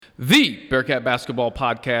The Bearcat Basketball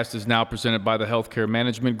Podcast is now presented by the Healthcare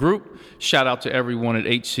Management Group. Shout out to everyone at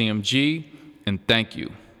HCMG, and thank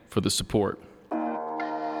you for the support.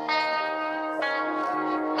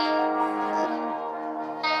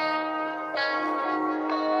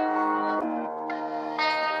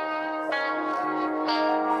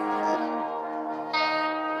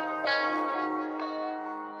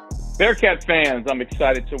 Bearcat fans, I'm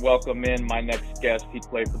excited to welcome in my next guest. He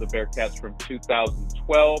played for the Bearcats from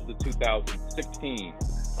 2012 to 2016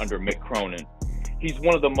 under Mick Cronin. He's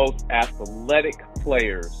one of the most athletic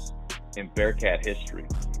players in Bearcat history.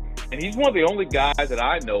 And he's one of the only guys that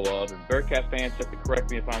I know of, and Bearcat fans have to correct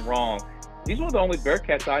me if I'm wrong, he's one of the only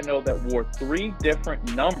Bearcats I know that wore 3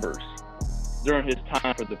 different numbers during his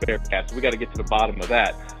time for the Bearcats. We got to get to the bottom of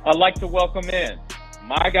that. I'd like to welcome in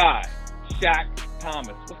my guy, Shaq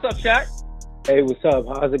Thomas. What's up, Shaq? Hey, what's up?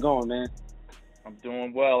 How's it going, man? I'm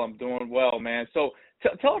doing well, man. So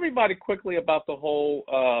tell everybody quickly about the whole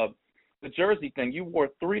the jersey thing. You wore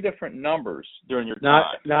 3 different numbers during your time.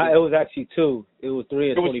 It was actually 2. It was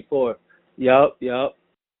 3 and 24. Yup.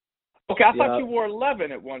 Okay, I thought you wore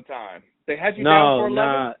 11 at one time. They had you down for 11?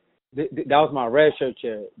 No. That was my red shirt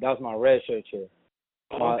chair. Okay.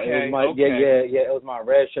 It was my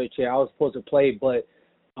red shirt chair. I was supposed to play, but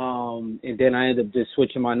and then I ended up just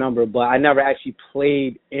switching my number. But I never actually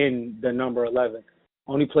played in the number 11.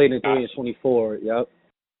 Only played in 3 and 24. Yep.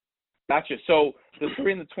 Gotcha. So the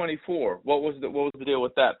 3 and the 24. What was the deal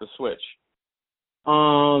with that? The switch.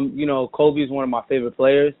 Kobe's one of my favorite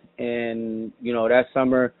players, and that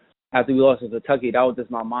summer after we lost to Kentucky, that was just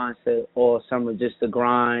my mindset all summer, just to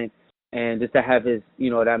grind and just to have his,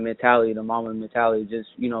 that mentality, the Mamba mentality, just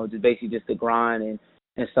basically just to grind and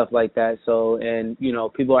stuff like that. So, and,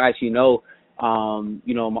 people actually know,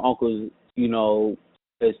 my uncle,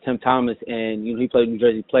 is Tim Thomas, and, he played New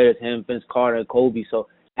Jersey players, him, Vince Carter, and Kobe. So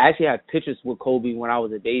I actually had pictures with Kobe when I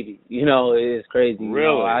was a baby. It's crazy.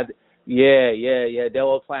 Really? Yeah. They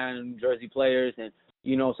were playing New Jersey players, and,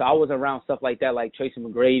 so I was around stuff like that, like Tracy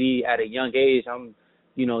McGrady at a young age. I'm,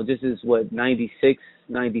 this is 96,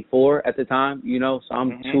 94 at the time, so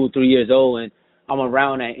I'm 2 or 3 years old, and I'm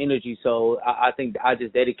around that energy, so I think I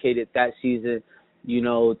just dedicated that season,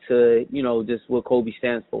 to just what Kobe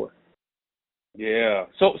stands for. Yeah.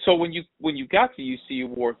 So when you got to UC, you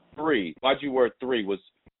wore 3. Why'd you wear 3? Was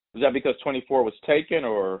that because 24 was taken,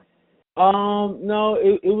 or? No,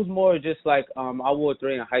 it was more just like I wore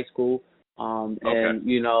 3 in high school, and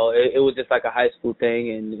it was just like a high school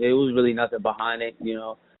thing, and it was really nothing behind it,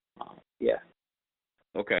 yeah.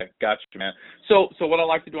 Okay, gotcha, man. So what I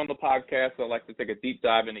like to do on the podcast, I like to take a deep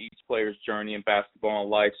dive into each player's journey in basketball and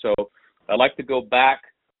life. So I like to go back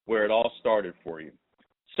where it all started for you.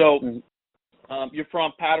 So you're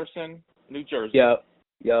from Paterson, New Jersey.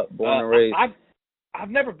 Yep, born and raised. I've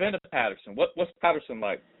never been to Paterson. What's Paterson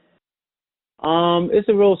like? It's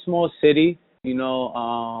a real small city. It's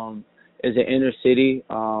an inner city.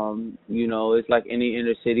 It's like any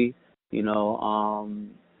inner city.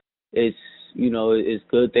 It's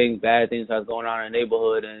good things, bad things that's going on in the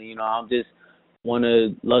neighborhood, and I'm just one of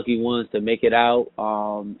the lucky ones to make it out.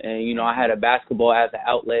 And I had a basketball as an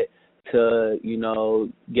outlet to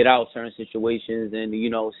get out of certain situations and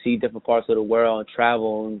see different parts of the world and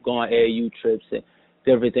travel and go on AAU trips and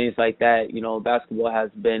different things like that. Basketball has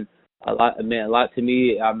been meant a lot to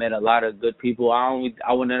me. I met a lot of good people. I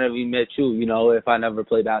would never even met you, if I never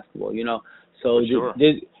played basketball. So sure.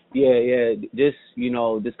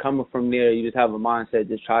 Just coming from there, you just have a mindset,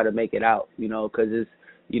 just try to make it out, because it's,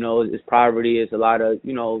 it's poverty, it's a lot of,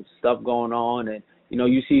 stuff going on, and,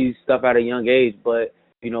 you see stuff at a young age, but,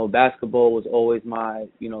 basketball was always my,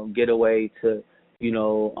 getaway to,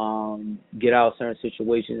 get out of certain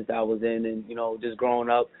situations that I was in, and, just growing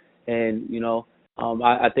up, and,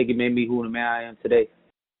 I think it made me who the man I am today.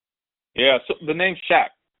 Yeah, so the name Shaq,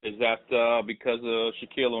 is that because of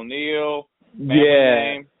Shaquille O'Neal?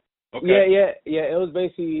 Name? Okay. Yeah. It was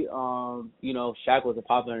basically, Shaq was a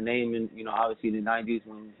popular name in, obviously in the 90s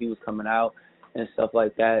when he was coming out and stuff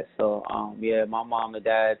like that. So, my mom and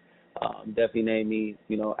dad definitely named me,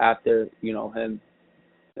 after, him.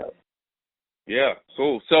 So. Yeah,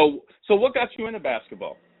 cool. So what got you into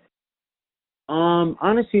basketball?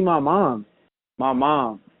 Honestly, my mom.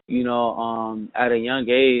 At a young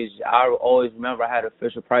age, I always remember I had a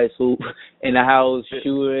Fisher-Price hoop in the house,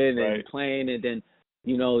 shooting and playing, and then,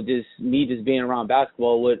 just being around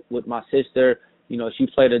basketball with my sister. She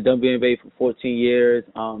played at WNBA for 14 years.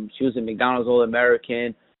 She was a McDonald's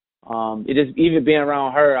All-American. It just, even being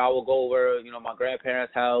around her, I would go over, my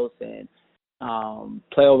grandparents' house and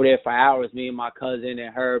play over there for hours, me and my cousin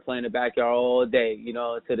and her playing in the backyard all day,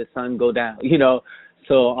 till the sun go down,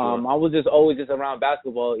 So Sure. I was just always just around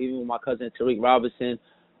basketball, even with my cousin Tariq Robinson.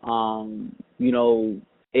 You know,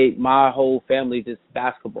 my whole family just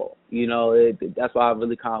basketball. You know, that's why I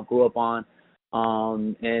really kind of grew up on.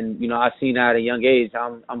 And you know, I seen that at a young age.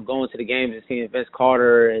 I'm going to the games and seeing Vince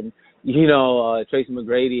Carter and Tracy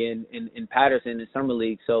McGrady and Patterson in summer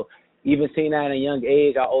league. So even seeing that at a young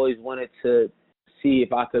age, I always wanted to see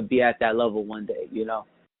if I could be at that level one day. You know.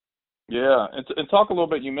 Yeah, and talk a little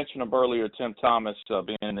bit. You mentioned him earlier, Tim Thomas,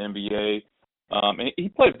 being in the NBA. And he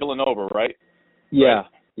played Villanova, right? Yeah. Right?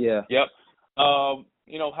 Yeah. Yep.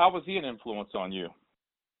 You know, how was he an influence on you?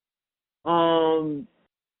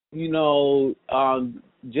 You know,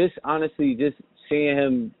 just honestly, just seeing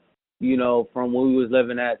him, you know, from where we was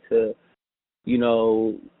living at to, you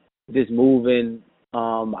know, just moving.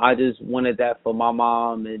 I just wanted that for my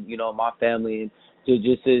mom and my family, and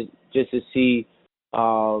just to see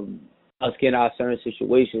us get out of certain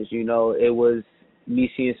situations. You know, it was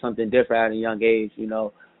me seeing something different at a young age. You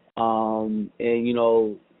know, and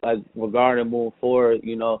like regarding moving forward,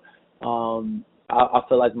 I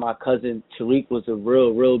feel like my cousin Tariq was a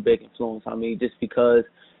real big influence on me, just because,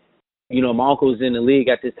 my uncle was in the league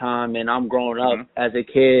at this time, and I'm growing up as a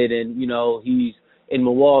kid, and, he's in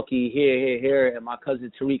Milwaukee, here, and my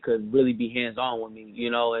cousin Tariq could really be hands-on with me,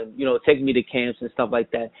 and, take me to camps and stuff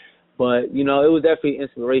like that. But, it was definitely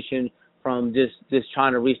inspiration from just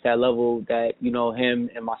trying to reach that level that, him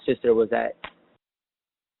and my sister was at.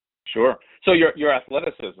 Sure. So your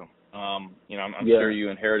athleticism, I'm sure you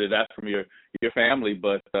inherited that from your family,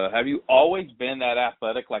 but have you always been that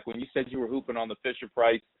athletic? Like when you said you were hooping on the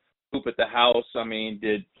Fisher-Price hoop at the house, I mean,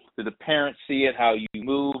 did the parents see it, how you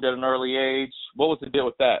moved at an early age? What was the deal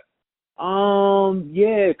with that?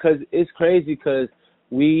 Yeah, 'cause it's crazy, 'cause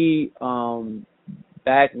we,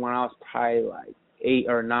 back when I was probably like 8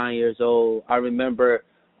 or 9 years old, I remember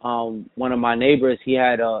one of my neighbors, he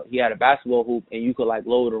had a basketball hoop, and you could like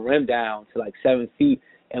lower the rim down to like 7 feet,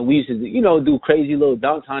 and we used to do crazy little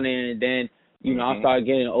dunks on it. And then I started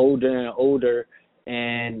getting older and older,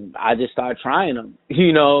 and I just started trying them,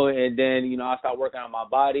 and then I started working on my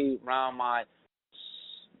body around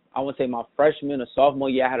I would say my freshman or sophomore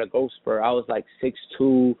year. I had a growth spurt. I was like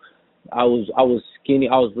 6'2". I was skinny.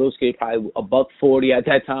 I was real skinny, probably $140 at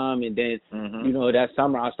that time. And then that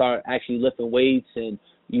summer I started actually lifting weights and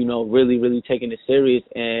really taking it serious.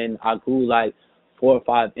 And I grew like 4 or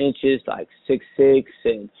 5 inches, like 6'6",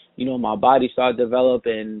 and my body started to develop,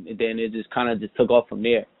 and then it just kind of just took off from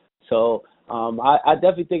there. So I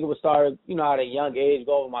definitely think it would start at a young age.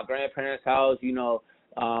 Go over to my grandparents' house. We have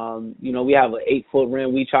an 8-foot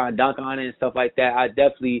rim. We try and dunk on it and stuff like that. I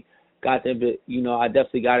definitely got them, I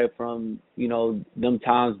definitely got it from them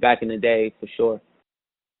times back in the day, for sure.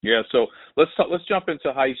 Yeah. So let's jump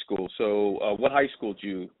into high school. So what high school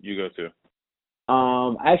did you go to?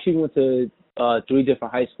 I actually went to 3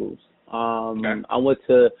 different high schools. Okay. I went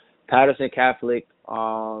to Patterson Catholic.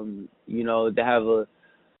 They have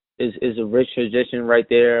is a rich tradition right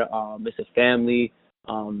there. It's a family.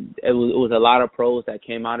 It was a lot of pros that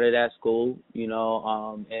came out of that school, and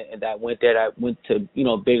that went there, that went to,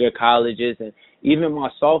 bigger colleges. And even my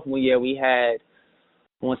sophomore year, we had,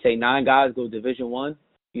 I want to say 9 guys go Division I,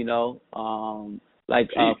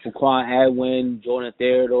 Fuquan Adwin, Jordan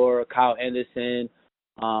Theodore, Kyle Anderson,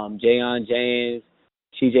 Jayon James,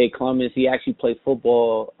 TJ Clemens. He actually played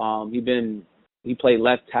football. He played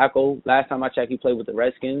left tackle. Last time I checked, he played with the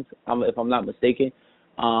Redskins, if I'm not mistaken.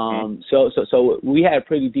 So we had a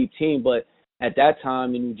pretty deep team, but at that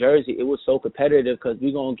time in New Jersey, it was so competitive because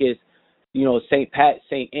we're going to get, St. Pat,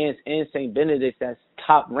 St. Anne's, and St. Benedict's that's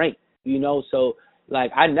top ranked, So,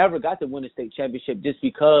 like, I never got to win a state championship just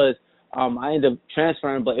because I ended up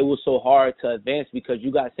transferring, but it was so hard to advance because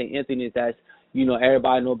you got St. Anthony's that's,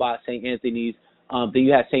 everybody know about St. Anthony's. Then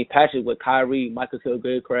you have St. Patrick with Kyrie, Michael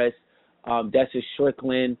Kilgore-Crest, Dexter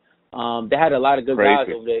Strickland. They had a lot of good guys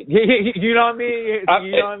over there. You know what I mean?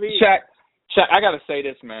 What I mean? Shaq, I got to say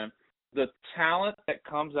this, man. The talent that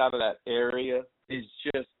comes out of that area is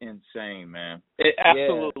just insane, man. It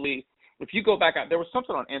absolutely. Yeah. If you go back out, there was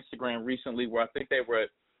something on Instagram recently where I think they were at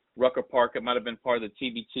Rucker Park. It might have been part of the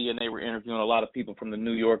TBT, and they were interviewing a lot of people from the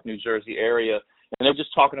New York, New Jersey area, and they were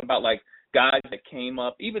just talking about like guys that came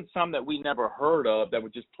up, even some that we never heard of that were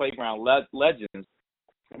just playground legends.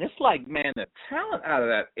 And it's like, man, the talent out of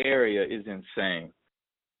that area is insane.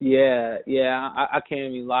 Yeah, I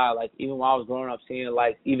can't even lie. Like, even while I was growing up, seeing,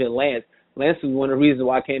 like, even Lance was one of the reasons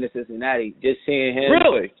why I came to Cincinnati. Just seeing him.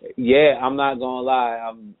 Really? Yeah, I'm not going to lie.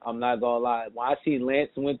 I'm not going to lie. When I see Lance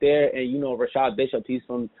went there, and, Rashad Bishop, he's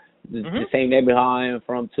from the same neighborhood I am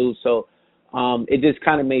from, too. So, It just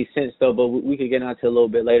kind of made sense though, but we could get into it a little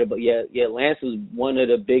bit later. But yeah, Lance was one of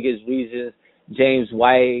the biggest reasons. James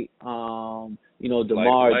White,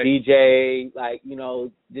 DeMar, DJ,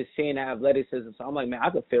 just seeing the athleticism. So I'm like, man, I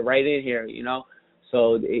could fit right in here,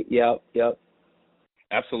 So yep.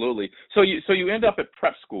 Absolutely. So you end up at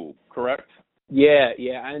prep school, correct? Yeah.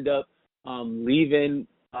 I ended up leaving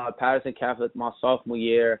Patterson Catholic my sophomore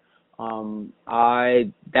year.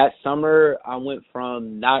 That summer I went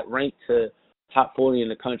from not ranked to top 40 in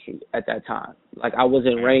the country at that time. Like I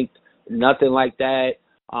wasn't ranked, nothing like that.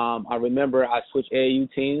 I remember I switched AAU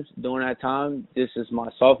teams during that time. This is my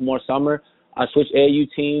sophomore summer. I switched AAU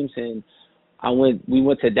teams and we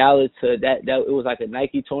went to Dallas to that it was like a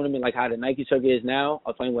Nike tournament, like how the Nike circuit is now.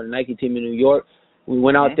 I was playing with a Nike team in New York. We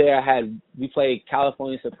went out there, we played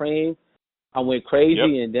California Supreme. I went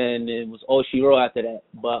crazy and then it was Oshiro after that.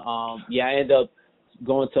 But I ended up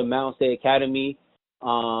going to Mountain State Academy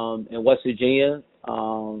in West Virginia.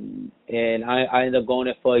 And I ended up going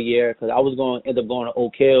there for a year because I was going to end up going to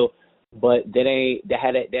Oak Hill, but they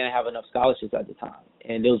didn't have enough scholarships at the time,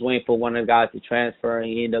 and they was waiting for one of the guys to transfer,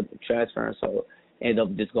 and he ended up transferring, so I ended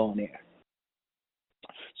up just going there.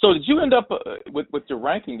 So did you end up with your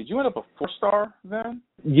ranking? Did you end up a 4-star then?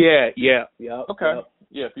 Yeah. Okay.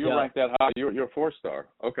 Yeah, if you're ranked that high, you're a 4-star.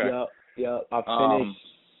 Okay. Yeah. I finished.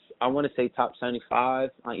 I want to say top 75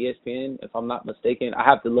 on ESPN, if I'm not mistaken. I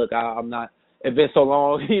have to look. I'm not. It's been so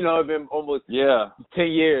long, it's been almost 10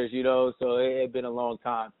 years, so it had been a long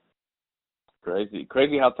time. Crazy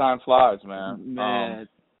how time flies, man. Man,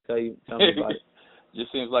 tell me about it.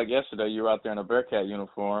 Just seems like yesterday you were out there in a Bearcat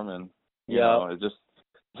uniform, and you know, it's just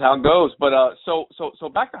how it goes. But so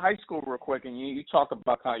back to high school real quick, and you talk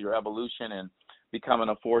about kind of your evolution and becoming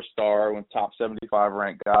a 4-star with top 75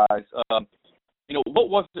 ranked guys. What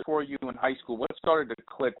was it for you in high school? What started to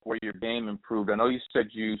click where your game improved? I know you said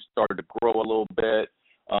you started to grow a little bit.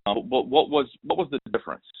 What was the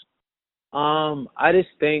difference? I just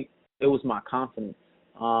think it was my confidence.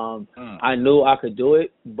 I knew I could do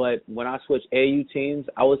it, but when I switched AAU teams,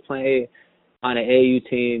 I was playing on an AAU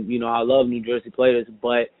team. I love New Jersey players,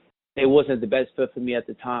 but it wasn't the best fit for me at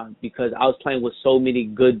the time because I was playing with so many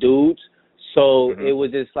good dudes. So it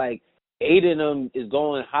was just like 8 of them is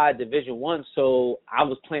going high Division I, so I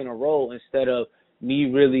was playing a role instead of me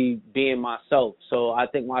really being myself. So I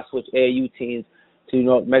think when I switched AAU teams to New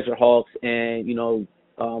York Metro Hawks and,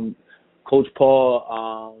 Coach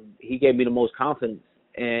Paul, he gave me the most confidence.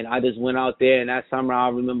 And I just went out there, and that summer I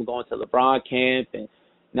remember going to LeBron camp and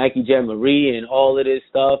Nike Jamboree and all of this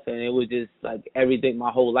stuff, and it was just like everything,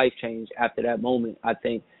 my whole life changed after that moment. I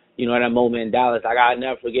think, that moment in Dallas, like I'll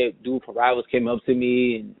never forget, dude from Rivals came up to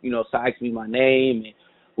me and, asked me my name and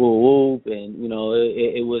whoop, and,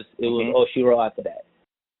 it was Oshiro after that.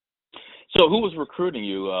 So who was recruiting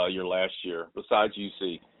you your last year besides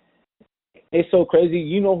UC? It's so crazy.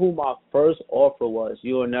 You know who my first offer was?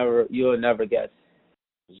 You'll never guess.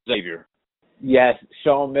 Xavier. Yes,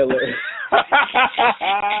 Sean Miller.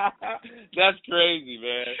 That's crazy,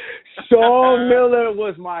 man. Sean Miller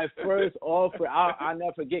was my first offer. I'll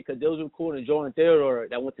never forget because they was recruiting Jordan Theodore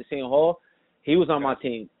that went to Seton Hall. He was on my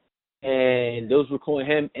team. And they was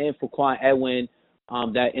recruiting him and Faquan Edwin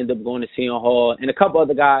that ended up going to Seton Hall. And a couple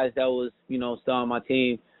other guys that was, still on my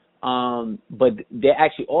team. But they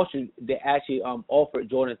actually offered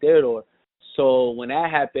Jordan Theodore. So when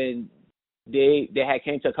that happened, they had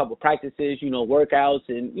came to a couple of practices, workouts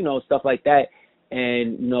and, stuff like that.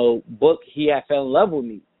 And, Book, he had fell in love with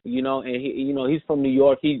me, and he, he's from New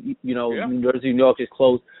York. He, New Jersey, New York is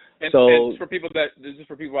close. And for people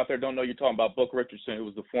out there who don't know, you're talking about Book Richardson, who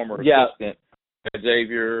was the former assistant at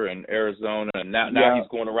Xavier and Arizona. And now he's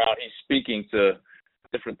going around, he's speaking to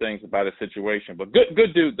different things about his situation. But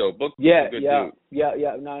good dude, though. Book is a good dude.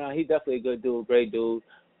 Yeah. No, he's definitely a good dude, great dude.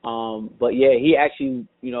 But yeah, he actually,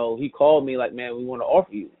 he called me like, man, we want to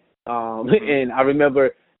offer you. And I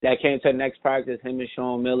remember that came to the next practice, him and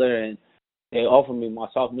Sean Miller, and they offered me my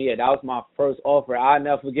sophomore year. That was my first offer. I'll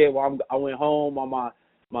never forget when I went home.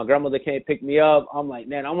 My grandmother came pick me up. I'm like,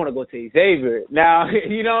 man, I want to go to Xavier. Now, it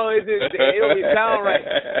don't even sound right.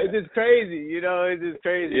 It's just crazy, it's just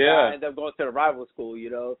crazy. Yeah. I ended up going to the rival school,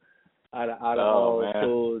 out of all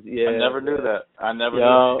schools. Yeah. I never knew that. I never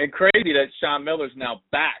knew. And crazy that Sean Miller's now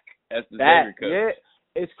back as the Xavier coach. Yeah.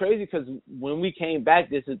 It's crazy because when we came back,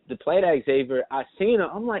 to play at Xavier, I seen him.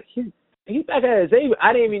 I'm like, he's back at Xavier.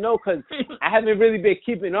 I didn't even know because I haven't really been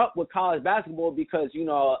keeping up with college basketball because,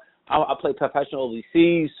 I play professional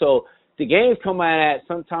overseas. So the games come out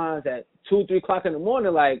sometimes at 2, 3 o'clock in the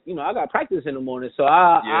morning. Like, I got practice in the morning. So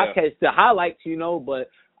I catch the highlights, but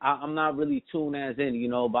I'm not really tuned as in,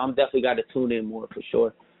 but I'm definitely got to tune in more for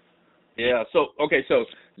sure. Yeah. So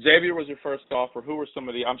Xavier was your first offer. Who were some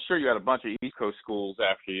of the? I'm sure you had a bunch of East Coast schools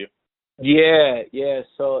after you. Yeah.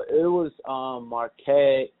 So it was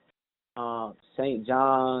Marquette, St.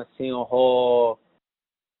 John, Seton Hall,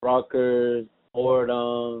 Rutgers,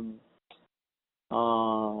 Fordham,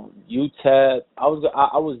 UTEP. I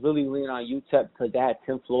was really leaning on UTEP because they had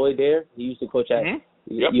Tim Floyd there. He used to coach at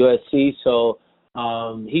USC, so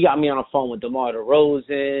he got me on the phone with DeMar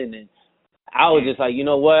DeRozan, and I was just like, you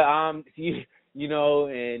know what, he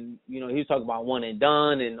was talking about one and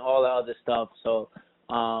done and all that other stuff. So,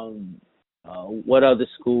 what other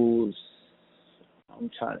schools? I'm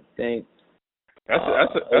trying to think.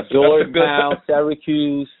 That's Georgetown, good.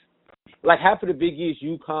 Syracuse, like half of the Big East,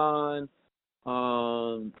 UConn.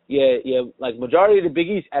 Like majority of the Big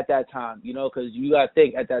East at that time, because you gotta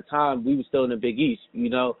think at that time we were still in the Big East,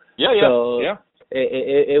 So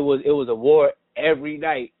it was a war every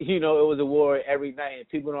night, it was a war every night, and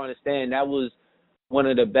people don't understand that was one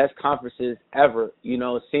of the best conferences ever,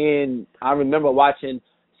 I remember watching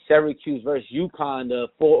Syracuse versus UConn, the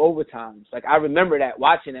 4 overtimes. Like, I remember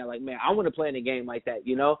watching that, like, man, I want to play in a game like that,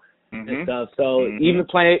 and stuff. So even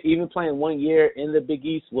playing 1 year in the Big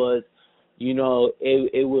East was, it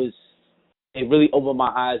really opened my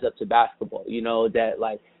eyes up to basketball, that,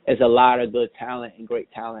 like, there's a lot of good talent and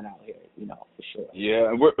great talent out here, for sure. Yeah,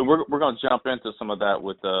 and we're going to jump into some of that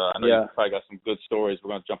with, I know you probably got some good stories. We're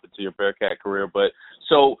going to jump into your Bearcat career. But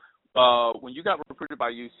so when you got recruited by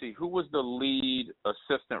UC, who was the lead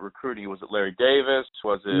assistant recruiting? Was it Larry Davis?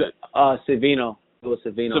 Was it? Savino. It was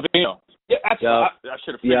Savino. Yeah, I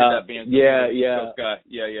should have figured that being East Coast guy.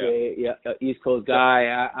 Yeah, East Coast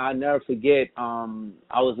guy. I never forget.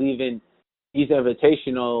 I was leaving East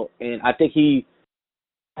Invitational, and I think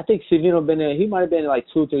Savino been there. He might have been like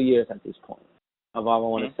 2 or 3 years at this point, of all I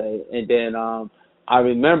want to say. And then I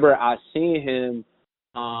remember I seen him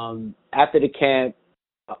after the camp,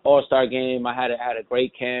 All-Star game. I had a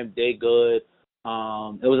great camp, did good.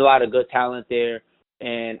 There was a lot of good talent there.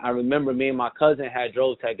 And I remember me and my cousin had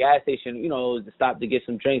drove to a gas station, to stop to get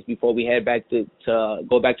some drinks before we head back to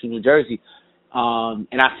go back to New Jersey. And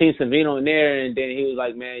I seen Savino in there, and then he was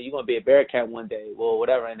like, man, you're going to be a Bearcat one day. Well,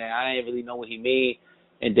 whatever. And then I didn't really know what he mean.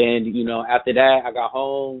 And then, after that, I got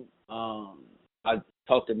home. I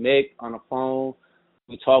talked to Mick on the phone.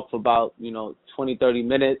 We talked for about, 20, 30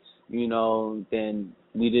 minutes, then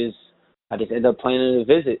I just ended up planning a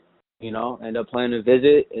visit,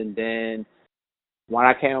 and then when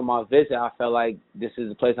I came on my visit, I felt like this is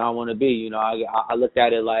the place I want to be. I looked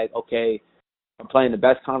at it like, okay, I'm playing the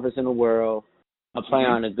best conference in the world. I'm playing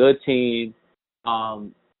on a good team.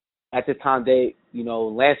 At the time,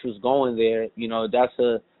 Lance was going there. That's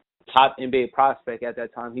a top NBA prospect at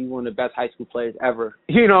that time. He's one of the best high school players ever.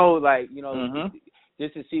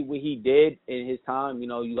 Just to see what he did in his time.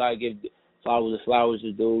 You gotta give flowers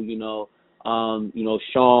to do.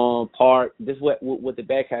 Sean Park. This is what the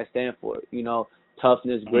Bearcats stand for.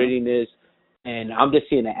 Toughness, grittiness, and I'm just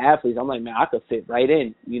seeing the athletes. I'm like, man, I could fit right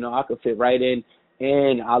in.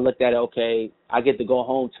 And I looked at it. Okay, I get to go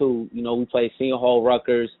home too. We play Seton Hall,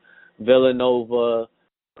 Rutgers, Villanova,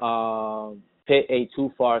 Pitt ain't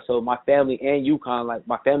too far. So my family and UConn, like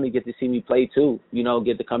my family get to see me play too.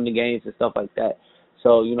 Get to come to games and stuff like that.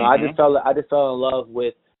 So I just fell in love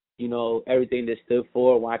with everything that stood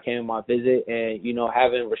for when I came on my visit, and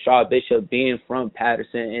having Rashad Bishop being from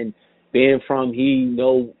Patterson and being from we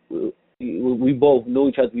both knew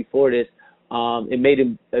each other before this. It made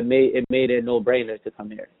it a no-brainer to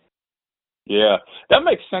come here. Yeah, that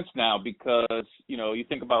makes sense now because you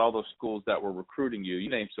think about all those schools that were recruiting you. You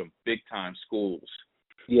named some big-time schools.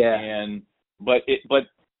 Yeah. But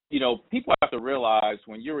people have to realize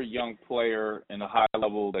when you're a young player in the high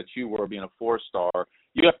level that you were, being a 4-star,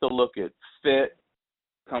 you have to look at fit,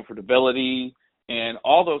 comfortability, and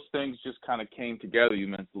all those things just kind of came together. You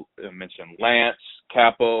mentioned Lance,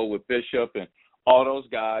 Capo with Bishop, and all those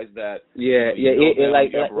guys that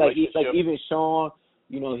like even Sean,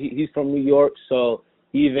 he's from New York, so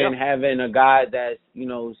even having a guy that's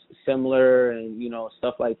similar and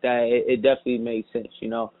stuff like that, it definitely made sense.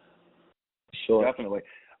 Sure, definitely.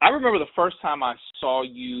 I remember the first time I saw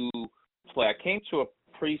you play. I came to a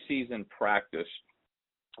preseason practice,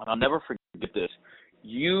 and I'll never forget this.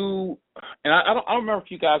 I don't remember if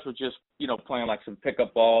you guys were just playing like some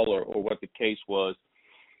pickup ball or what the case was.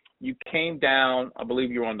 You came down, I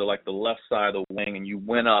believe you were on the left side of the wing, and you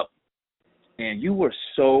went up, and you were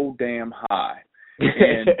so damn high,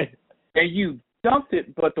 and you dunked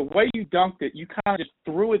it. But the way you dunked it, you kind of just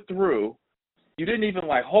threw it through. You didn't even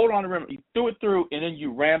hold on to the rim. You threw it through, and then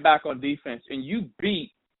you ran back on defense, and you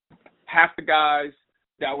beat half the guys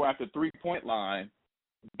that were at the 3-point line.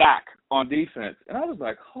 back on defense. And I was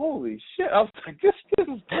like, holy shit. I was like, this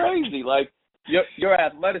is crazy. Like, your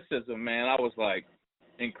athleticism, man, I was like,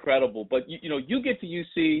 incredible. But, you get to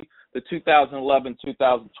UC the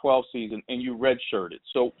 2011-2012 season, and you redshirted.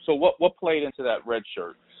 So what played into that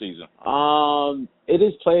redshirt season? It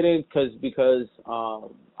is played in because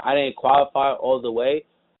I didn't qualify all the way.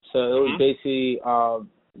 So it was basically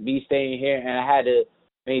me staying here, and I had to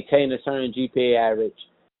maintain a certain GPA average.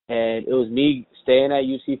 And it was me staying at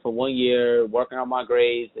UC for 1 year, working on my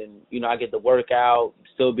grades, and, I get to work out,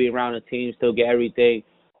 still be around the team, still get everything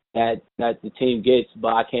that the team gets, but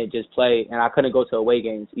I can't just play. And I couldn't go to away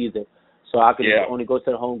games either. So I could only go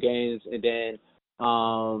to the home games and then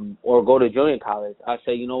or go to junior college. I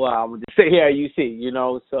say, you know what, I'm going to stay here at UC,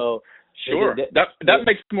 so. Sure. That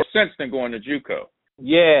makes more sense than going to JUCO.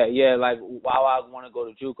 Yeah, like, while I want to go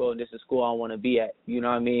to JUCO and this is school I want to be at, you know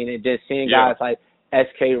what I mean? And just seeing guys like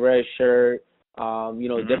SK Redshirt,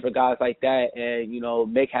 different guys like that, and,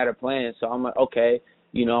 Mick had a plan. So I'm like, okay,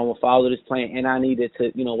 I'm going to follow this plan. And I needed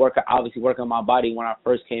to, work on my body when I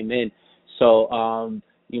first came in. So,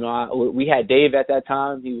 we had Dave at that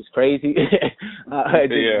time. He was crazy. Dave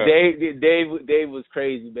was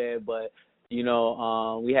crazy, man. But,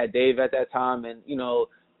 we had Dave at that time, and,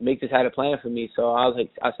 Mick just had a plan for me. So I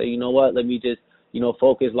said, you know what, let me just,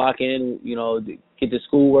 focus, lock in, get the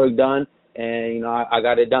schoolwork done. And, I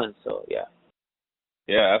got it done. So, yeah.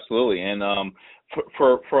 Yeah, absolutely. And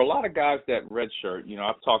for a lot of guys that redshirt,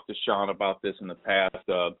 I've talked to Sean about this in the past,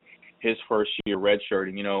 his first year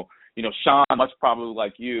redshirting. Sean, much probably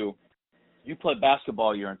like you played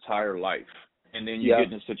basketball your entire life. And then you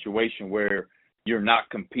get in a situation where you're not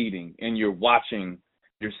competing and you're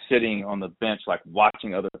sitting on the bench, like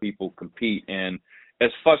watching other people compete. And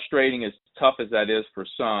as frustrating, as tough as that is for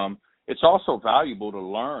some, it's also valuable to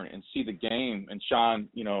learn and see the game. And Sean,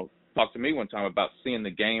 talked to me one time about seeing the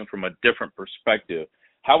game from a different perspective.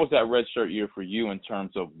 How was that redshirt year for you in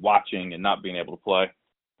terms of watching and not being able to play?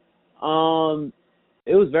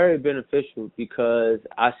 It was very beneficial because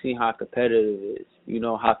I see how competitive it is,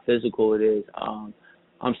 how physical it is. I'm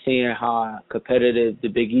seeing how competitive the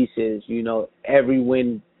Big East is. Every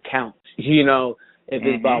win counts. If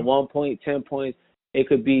it's by 1 point, 10 points, it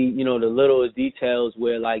could be, the little details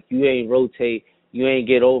where, like, you ain't rotate, you ain't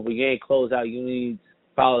get over, you ain't close out, you need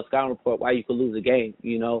follow a scouting report why you could lose a game,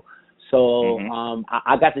 So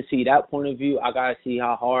I got to see that point of view. I got to see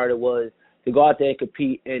how hard it was to go out there and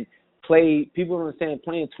compete and play. People don't understand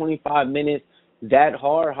playing 25 minutes that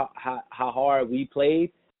hard, how hard we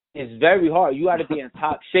played. It's very hard. You got to be in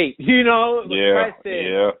top shape,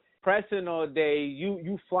 pressing all day.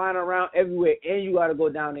 You flying around everywhere, and you got to go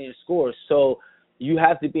down there and score. So you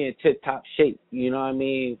have to be in tip-top shape,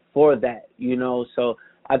 for that, So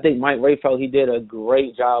I think Mike Rayfeld, he did a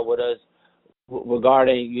great job with us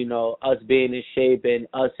regarding, us being in shape and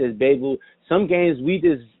us as Babel. Some games we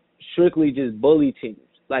just strictly just bully teams,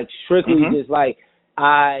 like strictly just like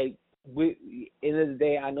end of the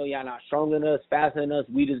day, I know y'all not stronger than us, faster than us.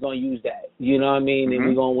 We just gonna use that, And we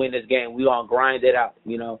gonna win this game. We gonna grind it out,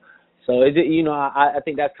 So I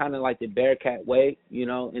think that's kind of like the Bearcat way, in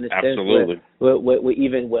a Absolutely. sense. With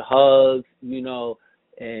even with hugs,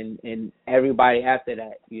 and everybody after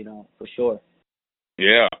that, for sure.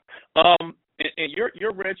 Yeah. And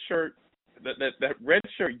your red shirt, that red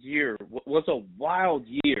shirt year was a wild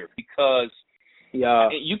year because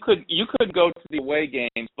you couldn't go to the away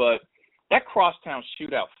games, but that crosstown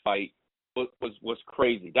shootout fight was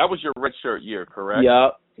crazy. That was your red shirt year, correct?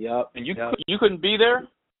 Yep. And you couldn't be there?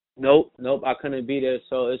 Nope, I couldn't be there.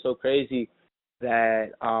 So it's so crazy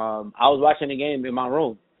that I was watching the game in my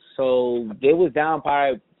room. So they was down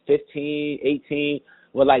by 15, 18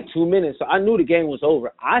 with like 2 minutes. So I knew the game was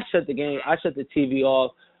over. I shut the TV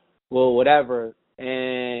off, well, whatever.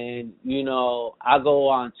 And, I go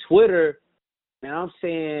on Twitter and I'm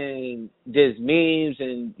seeing just memes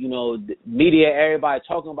and, media, everybody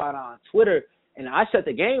talking about it on Twitter. And I shut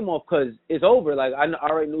the game off because it's over. Like, I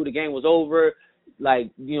already knew the game was over.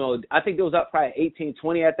 Like, I think it was up probably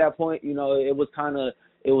 18-20 at that point. It was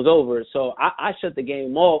over. So I shut the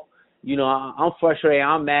game off. I'm frustrated.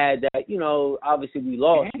 I'm mad that, obviously we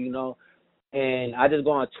lost, and I just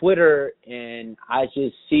go on Twitter and I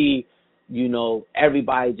just see,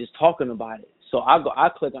 everybody just talking about it. So I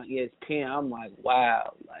click on ESPN. I'm like,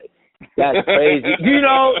 wow, like, that's crazy.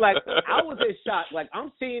 Like, I was in shock. Like,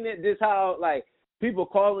 I'm seeing it, this how, like, people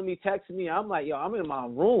calling me, texting me. I'm like, yo, I'm in my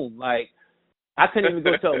room. Like, I couldn't even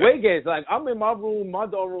go to away games. Like, I'm in my room, my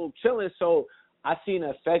dorm room, chilling. So I seen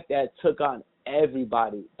an effect that took on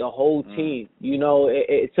everybody, the whole team.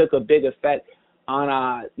 It took a big effect on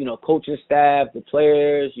our, coaching staff, the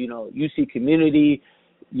players, UC community.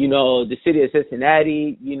 the city of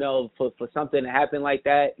Cincinnati, for something to happen like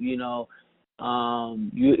that, you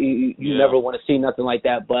never want to see nothing like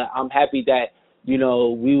that. But I'm happy that, we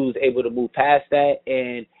was able to move past that,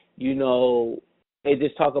 and, they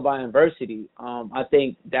just talk about adversity. I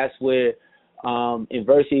think that's where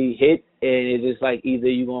adversity hit, and it's just like either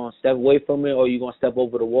you're going to step away from it or you're going to step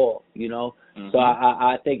over the wall, Mm-hmm. So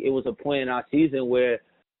I think it was a point in our season where,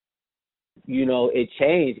 it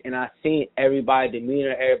changed, and I seen everybody's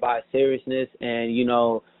demeanor, everybody's seriousness, and,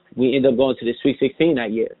 we ended up going to the Sweet 16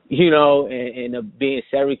 that year, and being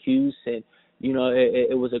Syracuse, and,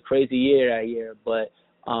 it was a crazy year that year, but,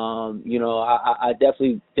 I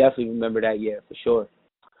definitely remember that year for sure.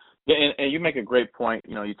 Yeah, and you make a great point.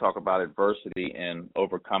 You talk about adversity and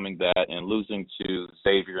overcoming that and losing to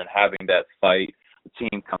Xavier and having that fight. The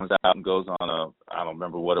team comes out and goes on I don't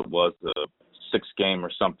remember what it was, a 6-game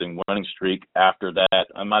or something winning streak after that.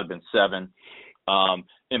 It might have been 7,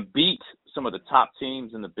 and beat some of the top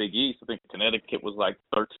teams in the Big East. I think Connecticut was like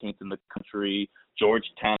 13th in the country,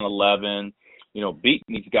 Georgetown 11. Beating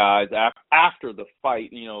these guys after the fight.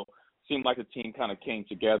 Seemed like the team kind of came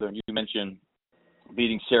together. And you mentioned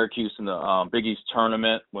beating Syracuse in the Big East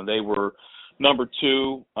tournament when they were number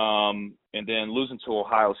 2, and then losing to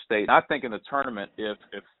Ohio State. And I think in the tournament, if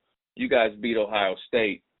you guys beat Ohio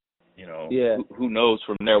State, who knows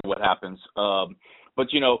from there what happens. But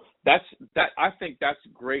I think that's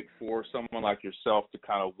great for someone like yourself to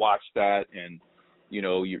kind of watch that, and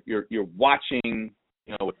you're watching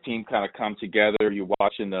a team kind of come together. You're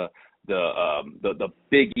watching the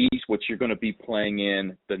Big East, which you're going to be playing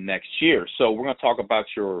in the next year. So we're going to talk about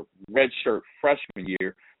your redshirt freshman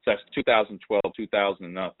year. So that's 2012,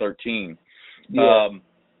 2013. Yeah.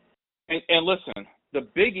 And listen, the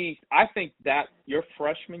Big East, I think that your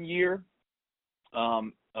freshman year,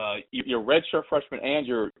 your redshirt freshman and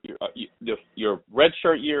your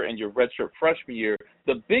redshirt year and your redshirt freshman year,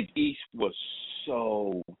 the Big East was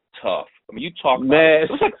so tough. I mean, you talk about it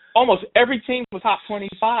was like almost every team was top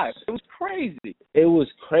 25. It was crazy. It was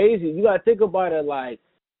crazy. You got to think about it like,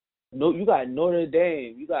 you got Notre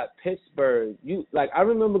Dame, you got Pittsburgh. I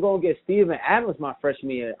remember going to get Steven Adams my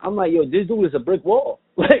freshman year. I'm like, yo, this dude is a brick wall.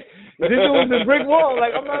 Like, this dude was a brick wall.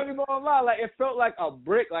 Like, I'm not even going to lie. Like, it felt like a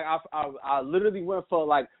brick. Like, I literally went for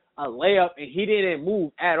like a layup, and he didn't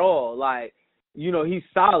move at all. Like, he's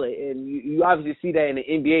solid, and you obviously see that in the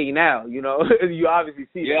NBA now. You obviously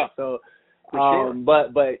see that. So, sure.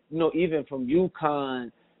 But even from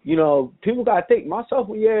UConn, people got to think, my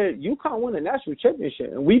sophomore year, UConn won a national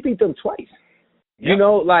championship, and we beat them twice. Yep.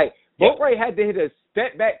 Boatwright had to hit a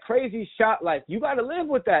step back crazy shot. Like, you got to live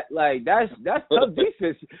with that. Like, that's tough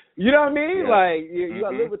defense. You know what I mean? Yeah. Like, you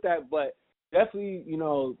got to live with that. But definitely,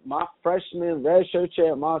 my freshman redshirt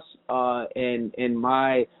year, and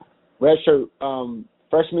my redshirt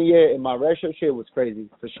freshman year and my redshirt year was crazy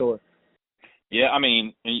for sure. Yeah, I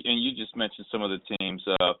mean, and you just mentioned some of the teams.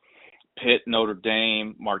 Pitt, Notre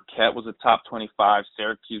Dame, Marquette was a top 25,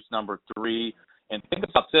 Syracuse number 3. And think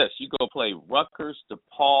about this: you go play Rutgers,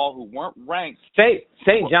 DePaul, who weren't ranked.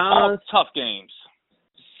 St. John's, tough games.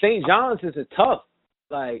 St. John's is a tough.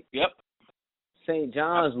 Like, yep. St.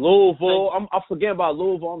 John's, Louisville. I forget about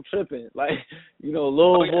Louisville. I'm tripping. Like, Louisville.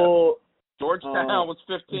 Oh, yeah. Georgetown was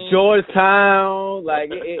 15. Georgetown, like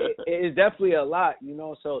it's definitely a lot,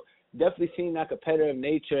 So definitely seeing that competitive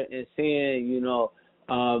nature and seeing,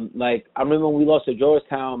 like I remember when we lost to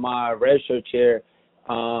Georgetown, my redshirt year,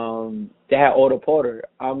 they had Otto Porter.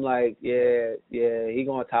 I'm like, yeah, he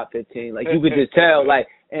going top 15. Like, you could just tell, like,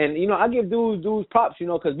 and I give dudes props,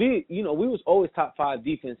 because we was always top 5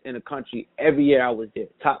 defense in the country every year I was there,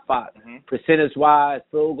 top 5, percentage wise,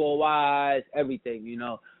 field goal wise, everything,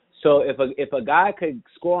 So if a guy could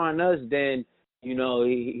score on us, then he's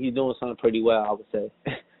doing something pretty well, I would say.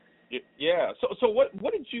 Yeah. So what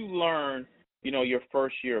did you learn? Your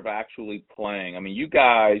first year of actually playing. I mean, you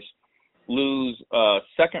guys lose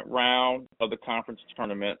second round of the conference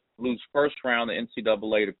tournament, lose first round of the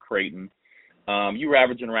NCAA to Creighton. You were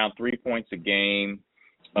averaging around 3 points a game.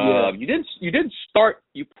 You didn't start.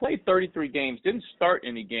 You played 33 games. Didn't start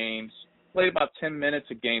any games. Played about 10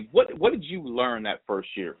 minutes a game. What did you learn that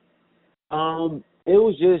first year? It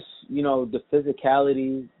was just, the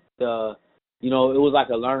physicality, it was like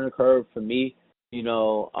a learning curve for me,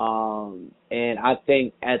 and I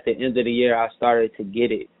think at the end of the year I started to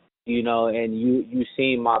get it, and you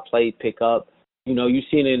seen my play pick up, you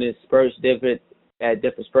seen it in spurts at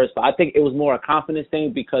different spurts, but I think it was more a confidence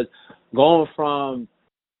thing because going from,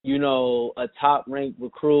 a top ranked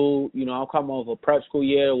recruit, I'm coming off a prep school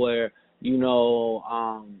year where,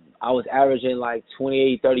 I was averaging like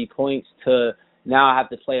 28, 30 points to now I have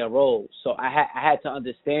to play a role. So I had to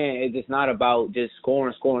understand it's just not about just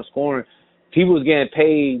scoring. People was getting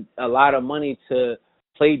paid a lot of money to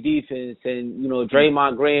play defense and,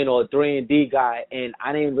 Draymond Green or a 3-and-D guy, and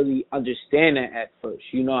I didn't really understand that at first.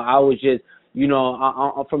 I was just,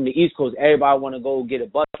 I'm from the East Coast. Everybody want to go get a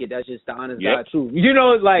bucket. That's just the honest God truth.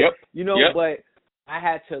 But I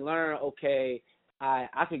had to learn, okay,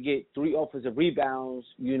 I could get 3 offensive rebounds,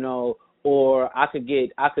 or I could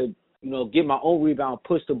get my own rebound,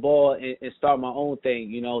 push the ball, and start my own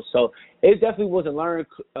thing, So it definitely was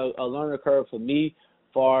a learning curve for me,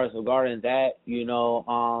 as far as regarding that, and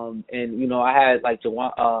I had I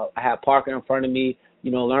had Parker in front of me,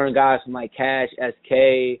 learn guys from like Cash,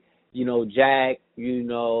 SK, Jack,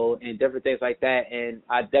 and different things like that. And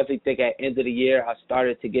I definitely think at the end of the year I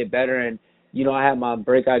started to get better, and I had my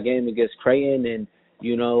breakout game against Creighton, and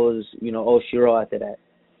it was Oshiro after that.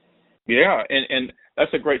 Yeah, and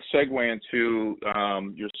that's a great segue into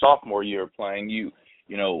your sophomore year playing. You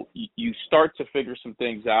start to figure some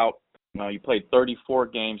things out. You played 34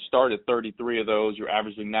 games, started 33 of those. You're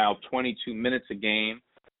averaging now 22 minutes a game,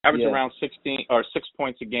 averaging around 6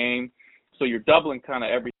 points a game. So you're doubling kind of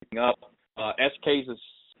everything up. SK's a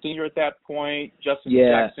senior at that point. Justin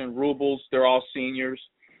Jackson, Rubles, they're all seniors.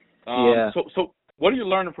 So what are you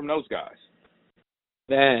learning from those guys?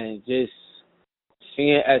 Man, just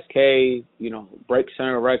seeing SK, break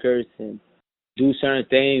certain records and do certain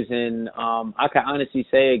things. And I can honestly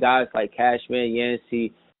say guys like Cashman,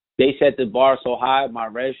 Yancey, they set the bar so high. My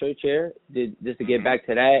red shirt chair, just to get back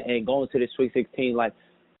to that and going to the Sweet 16,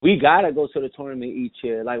 we got to go to the tournament each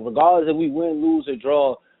year. Regardless if we win, lose, or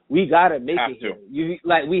draw, we got to make it here. We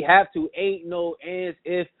have to. Ain't no ands,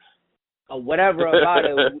 if, or whatever about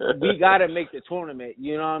it. We got to make the tournament.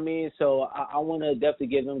 You know what I mean? So I want to definitely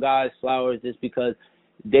give them guys flowers just because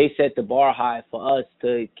they set the bar high for us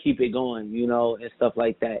to keep it going, and stuff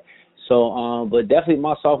like that. So, but definitely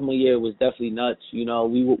my sophomore year was definitely nuts.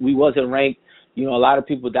 We wasn't ranked. A lot of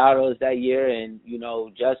people doubted us that year, and,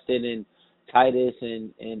 Justin and Titus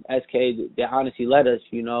and SK, they honestly led us,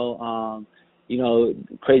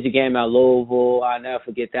 crazy game at Louisville. I'll never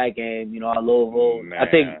forget that game, at Louisville. Man. I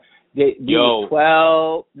think they were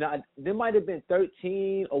 12. No, there might have been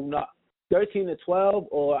 13 or not, 13 to 12,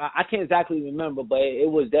 or I can't exactly remember, but it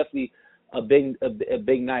was definitely a big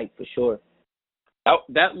night for sure.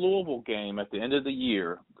 That Louisville game at the end of the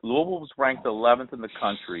year, Louisville was ranked 11th in the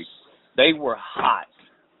country. They were hot.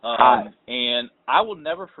 And I will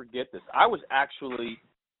never forget this. I was actually,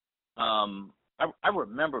 I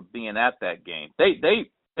remember being at that game. They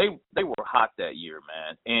were hot that year,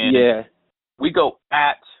 man. And we go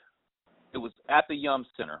it was at the Yum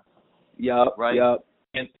Center. Yup. Right? Yup.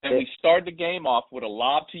 And we started the game off with a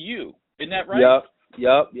lob to you. Isn't that right?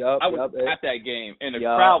 Yup. I was at that game, and the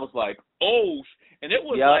crowd was like, oh, and it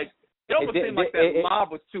was like, it almost seemed like that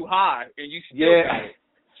lob was too high, and you still got it.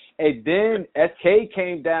 And then SK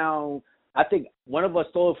came down. I think one of us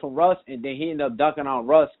stole it from Russ, and then he ended up dunking on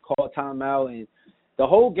Russ, called timeout, and the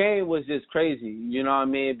whole game was just crazy. You know what I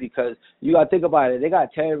mean? Because you got to think about it. They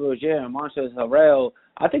got Terry Rozier and Montrezl Harrell.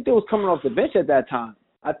 I think they was coming off the bench at that time.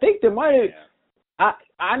 I think they might have.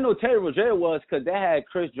 I know Terry Rozier was because they had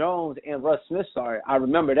Chris Jones and Russ Smith started. I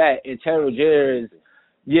remember that. And Terry Rozier is,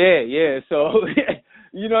 So,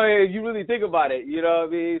 if you really think about it, you know what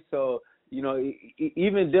I mean? So,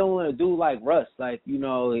 even dealing with a dude like Russ,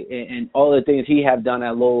 and all the things he have done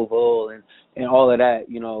at Louisville and all of that,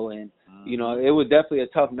 and, it was definitely a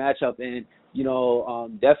tough matchup. And,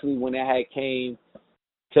 definitely when that had came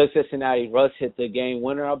to Cincinnati, Russ hit the game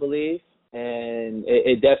winner, I believe. And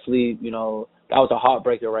it definitely, that was a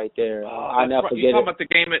heartbreaker right there. I never forget it. You talking about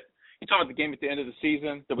the game at the end of the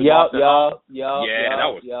season? That we That was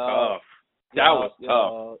tough. That was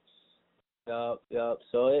tough. Yep.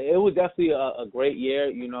 So it was definitely a great year,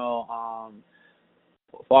 as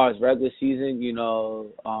far as regular season,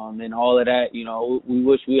 and all of that. We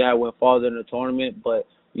wish we had went farther in the tournament, but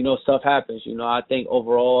stuff happens. I think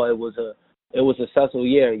overall it was a successful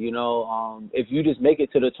year. If you just make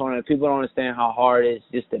it to the tournament, people don't understand how hard it is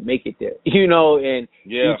just to make it there. And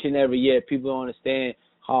each and every year, people don't understand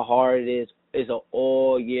how hard it is. It's an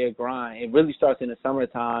all year grind. It really starts in the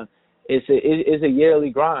summertime. It's a yearly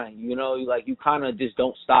grind. You kind of just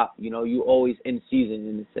don't stop. You always in season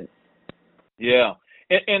in a sense. Yeah,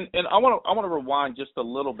 and I want to rewind just a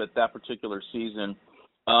little bit that particular season.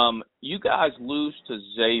 You guys lose to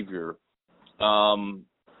Xavier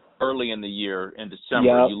early in the year in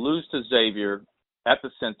December. Yep. You lose to Xavier at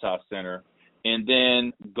the Cintas Center, and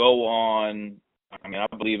then go on. I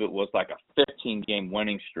believe it was like a 15-game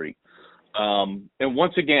winning streak. And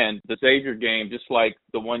once again, the Xavier game, just like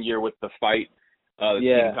the one year with the fight The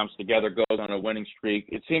team comes together, goes on a winning streak.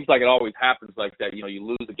 It seems like it always happens like that. You know, you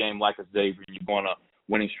lose a game like a Xavier, you go on a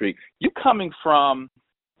winning streak. You coming from,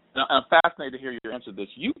 and I'm fascinated to hear your answer to this,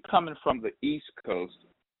 you coming from the East Coast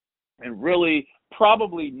and really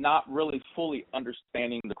probably not really fully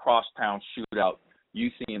understanding the crosstown shootout,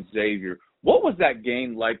 UC and Xavier. What was that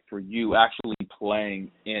game like for you actually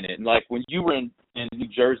playing in it? And like when you were in New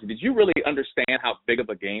Jersey, did you really understand how big of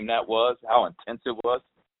a game that was, how intense it was?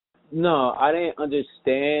 No, I didn't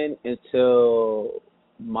understand until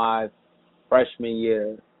my freshman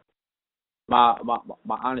year, my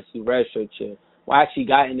honestly redshirt year. Well, I actually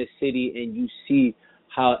got in the city and you see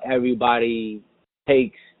how everybody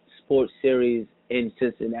takes sports series in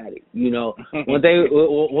Cincinnati. You know, one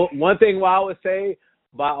thing what I would say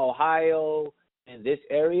about Ohio and this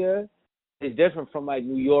area is different from like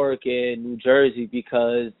New York and New Jersey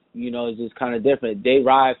because, you know, it's just kind of different. They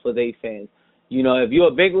ride for their fans. You know, if you're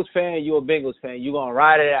a Bengals fan, you're a Bengals fan. You're going to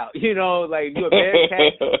ride it out. You know, like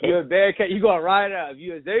if you're a Bearcat, you're going to ride it out. If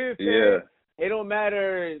you're a Xavier fan, it don't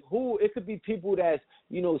matter who. It could be people that's,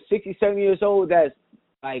 you know, 60, 70 years old that's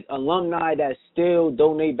like alumni that still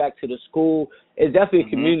donate back to the school. It's definitely a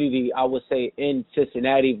community, I would say, in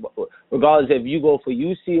Cincinnati, regardless if you go for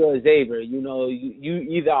UC or Xavier. You know, you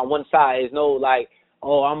either on one side. There's no like,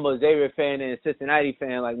 oh, I'm a Xavier fan and a Cincinnati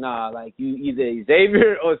fan. Like, nah, like you either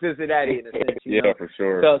Xavier or Cincinnati in a sense. You know? For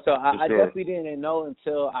sure. So I definitely didn't know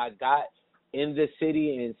until I got in the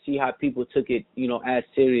city and see how people took it, you know, as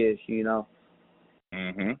serious, you know.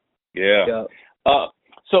 Yeah.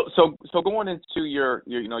 So going into your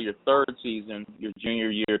you know, your third season, your junior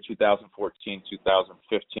year, 2014,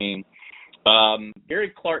 2015,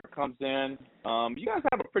 Gary Clark comes in. You guys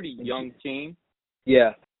have a pretty young team.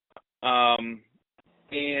 Yeah.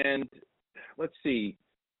 And let's see.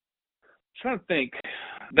 I'm trying to think.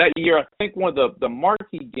 That year, I think one of the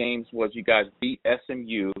marquee games was you guys beat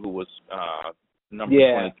SMU, who was number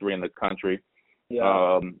 23 in the country.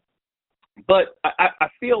 Yeah. But I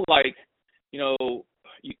feel like, you know,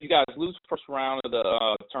 you guys lose first round of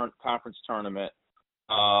the conference tournament,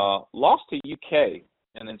 lost to UK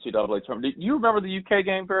in the NCAA tournament. Do you remember the UK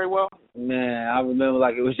game very well? Man, I remember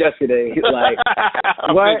like it was yesterday. Like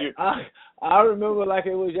what? I remember like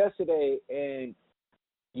it was yesterday, and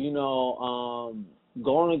you know,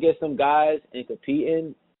 going against some guys and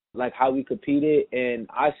competing like how we competed, and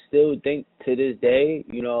I still think to this day,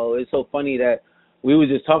 you know, it's so funny that we were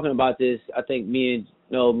just talking about this. I think me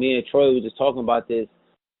and Troy were just talking about this,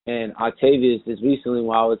 and Octavius just recently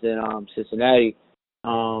when I was in Cincinnati.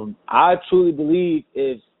 I truly believe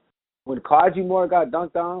when Kaji Moore got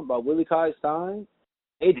dunked on by Willie Cauley-Stein,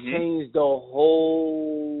 it changed the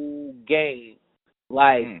whole game.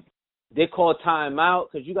 Like, they called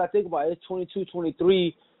timeout because you got to think about it. It's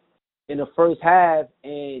 22-23 in the first half,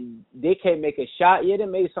 and they can't make a shot. Yeah, they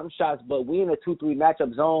made some shots, but we in a 2-3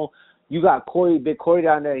 matchup zone. You got Big Corey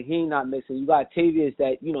down there. He not missing. You got Tavius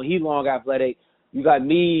that, you know, he long athletic. You got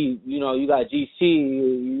me, you know, you got GC,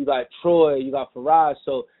 you got Troy, you got Faraz.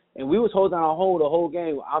 So, and we was holding our hold the whole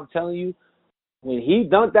game. I'm telling you, when he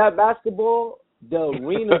dunked that basketball, the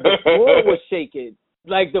arena, the floor was shaking.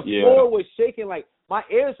 Like, the floor was shaking. Like, my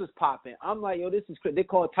ears was popping. I'm like, yo, this is crazy. They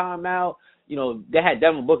called timeout. You know, they had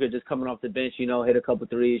Devin Booker just coming off the bench, you know, hit a couple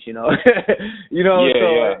threes, you know. You know, Isn't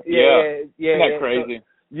that crazy?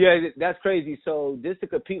 So, that's crazy. So, just to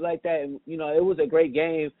compete like that, and, you know, it was a great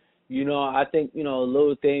game. You know, I think, you know,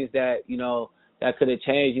 little things that, you know, that could have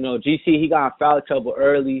changed. You know, GC, he got in foul trouble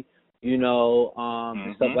early, you know,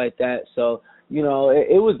 and stuff like that. So, you know,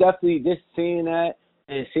 it was definitely just seeing that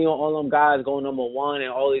and seeing all them guys go number one and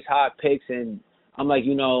all these high picks. And I'm like,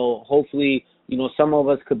 you know, hopefully, you know, some of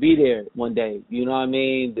us could be there one day. You know what I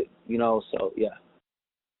mean? You know, so, yeah.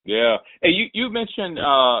 Yeah. Hey, you mentioned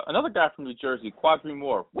another guy from New Jersey, Quadri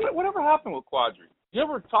Moore. Whatever happened with Quadri? Did you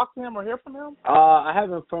ever talk to him or hear from him? I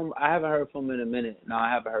haven't heard from him in a minute. No, I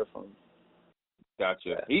haven't heard from him.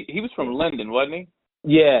 Gotcha. He was from Linden, wasn't he?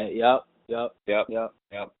 Yeah. Yep.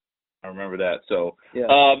 I remember that. So,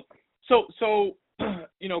 so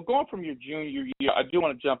you know, going from your junior year, I do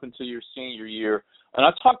want to jump into your senior year, and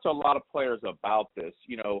I talked to a lot of players about this.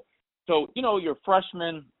 You know, so you know, your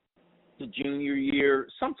freshman to junior year,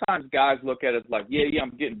 sometimes guys look at it like, yeah,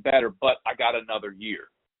 I'm getting better, but I got another year.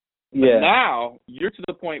 But now you're to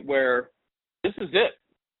the point where this is it.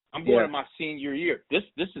 I'm going to my senior year. This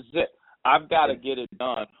is it. I've got to get it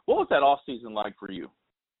done. What was that off season like for you?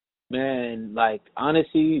 Man, like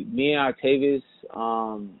honestly, me and Octavius,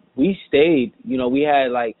 we stayed. You know, we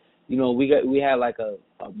had like, you know, we had like a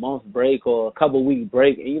month break or a couple week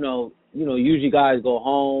break. And, you know, usually guys go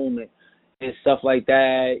home and stuff like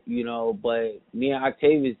that. You know, but me and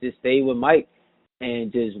Octavius just stayed with Mike.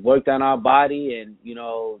 and just worked on our body. And,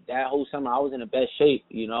 that whole summer I was in the best shape,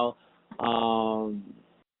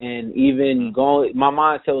 and even my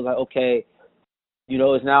mindset was like, okay,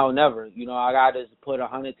 it's now or never. I got to put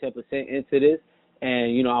 110% into this.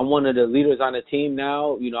 And, I'm one of the leaders on the team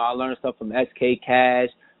now. I learned stuff from SK Cash,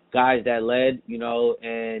 guys that led,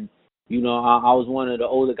 and, I was one of the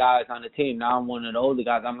older guys on the team. Now I'm one of the older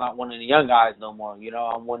guys. I'm not one of the young guys no more.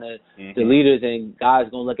 I'm one of the leaders, and guys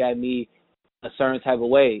going to look at me a certain type of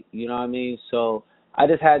way. You know what I mean? So I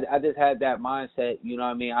just had that mindset. You know what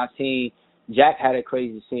I mean? I seen Jack had a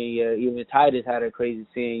crazy senior year. Even Titus had a crazy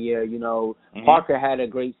senior year. Parker had a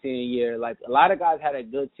great senior year. Like, a lot of guys had a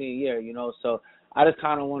good senior year, so I just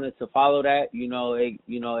kind of wanted to follow that.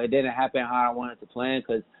 It didn't happen how I wanted to plan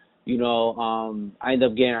because, I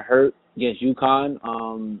ended up getting hurt against UConn.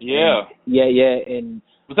 Yeah. And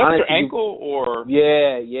was that your ankle or?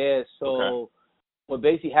 Yeah. So what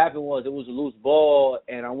basically happened was it was a loose ball,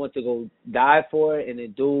 and I went to go dive for it, and the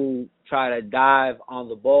dude tried to dive on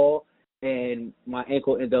the ball, and my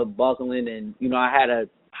ankle ended up buckling, and, I had a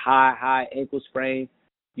high ankle sprain,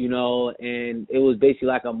 and it was basically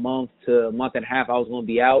like a month to a month and a half I was going to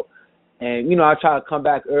be out. And, I tried to come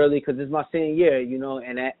back early because it's my senior year,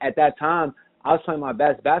 and at that time, I was playing my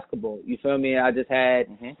best basketball. You feel me? I just had,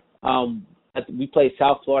 we played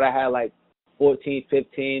South Florida. I had like 14,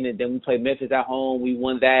 15, and then we played Memphis at home. We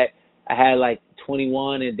won that. I had like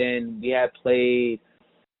 21, and then we had played,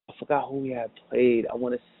 I forgot who we had played. I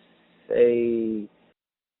want to say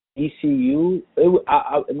ECU.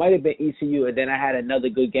 It might have been ECU, and then I had another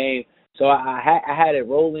good game. So I had it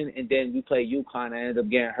rolling, and then we played UConn. I ended up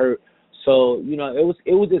getting hurt. So,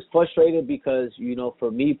 it was just frustrating because,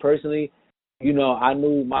 for me personally, I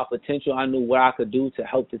knew my potential. I knew what I could do to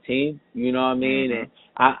help the team. You know what I mean? And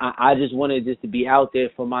I just wanted just to be out there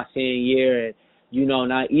for my senior year, and,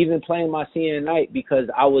 not even playing my senior night because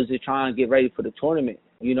I was just trying to get ready for the tournament.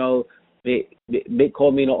 Mick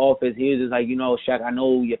called me in the office. He was just like, Shaq, I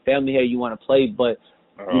know your family here, you want to play, but,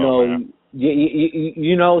 so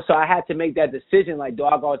I had to make that decision. Like, do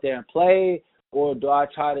I go out there and play, or do I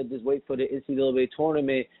try to just wait for the NCAA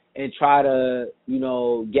tournament and try to,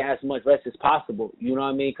 get as much rest as possible? You know what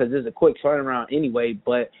I mean? Because it's a quick turnaround anyway.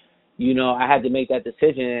 But, I had to make that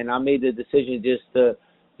decision, and I made the decision just to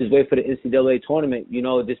wait for the NCAA tournament,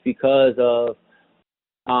 just because of,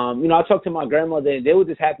 I talked to my grandmother, and they were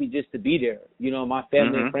just happy just to be there. My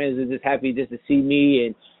family and friends were just happy just to see me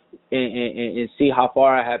and see how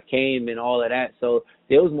far I have came and all of that. So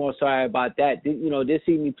they was more sorry about that. They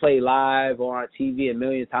see me play live or on TV a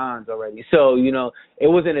million times already. So, it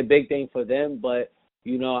wasn't a big thing for them, but,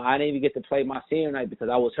 I didn't even get to play my senior night because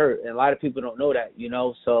I was hurt. And a lot of people don't know that,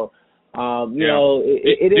 So, do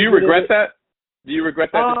you regret that? Do you regret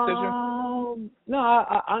that decision? No,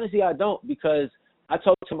 I honestly, I don't, because I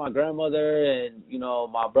talked to my grandmother and,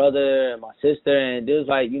 my brother and my sister, and they was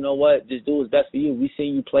like, you know what, just do what's best for you. We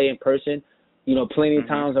seen you play in person, plenty of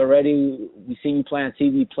times already. We seen you play on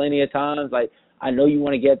TV plenty of times. Like, I know you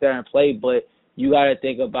want to get there and play, but you got to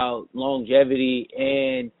think about longevity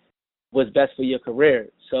and what's best for your career.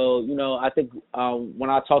 So, I think when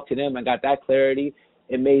I talked to them and got that clarity,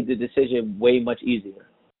 it made the decision way much easier.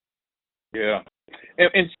 Yeah.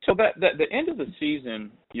 And so that the end of the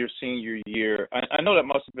season, your senior year, I know that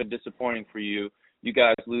must have been disappointing for you. You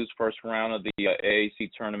guys lose first round of the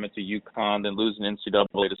AAC tournament to UConn, then losing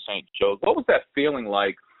NCAA to St. Joe's. What was that feeling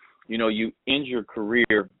like? You end your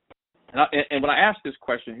career. And when I ask this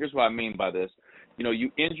question, here's what I mean by this.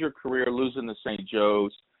 You end your career losing to St.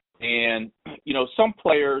 Joe's, and, some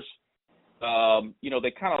players,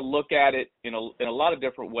 they kind of look at it in a lot of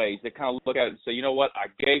different ways. They kind of look at it and say, you know what, I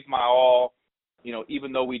gave my all.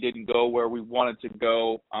 Even though we didn't go where we wanted to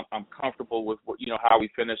go, I'm comfortable with what, how we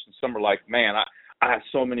finished. And some are like, man, I have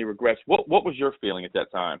so many regrets. What was your feeling at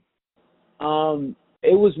that time?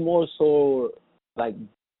 It was more so like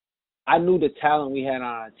I knew the talent we had on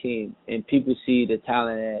our team, and people see the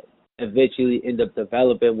talent that eventually end up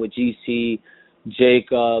developing with GC,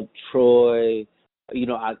 Jacob, Troy,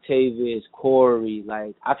 Octavius, Corey.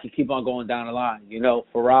 Like, I could keep on going down the line,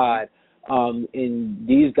 Farad. And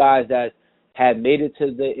these guys that have made it to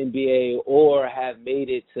the NBA or have made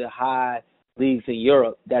it to high leagues in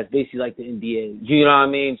Europe, that's basically like the NBA. You know what I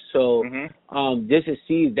mean? So just to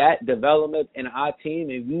see that development in our team,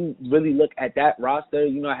 if you really look at that roster,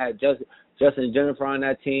 I had Justin and Jennifer on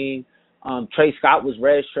that team. Trey Scott was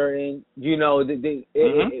redshirting.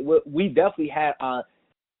 We definitely had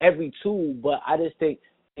every tool, but I just think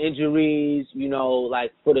injuries,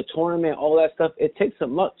 like for the tournament, all that stuff, it takes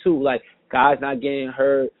some luck too. Like guys not getting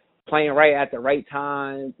hurt, playing right at the right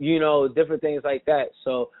time, different things like that.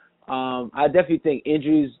 So, I definitely think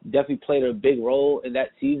injuries definitely played a big role in that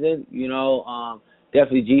season.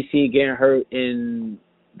 Definitely GC getting hurt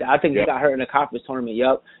I think he got hurt in the conference tournament.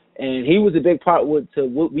 Yep. And he was a big part to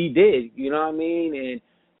what we did. You know what I mean? And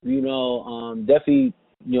definitely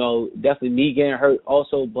me getting hurt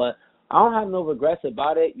also. But I don't have no regrets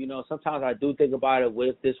about it. Sometimes I do think about it. What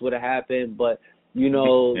if this would have happened? But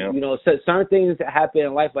certain things that happen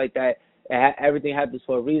in life like that. Everything happens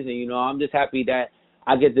for a reason. I'm just happy that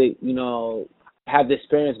I get to have the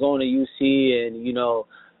experience going to UC and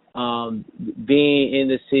being in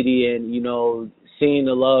the city and seeing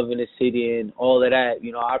the love in the city and all of that.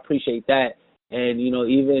 I appreciate that. And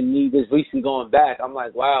even me just recently going back, I'm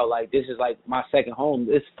like, wow, like this is like my second home.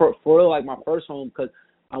 It's for real like my first home, because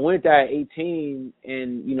I went there at 18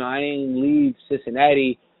 and I didn't leave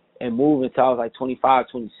Cincinnati and move until I was like 25,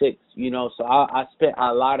 26. So I spent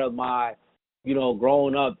a lot of my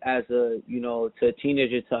growing up as to a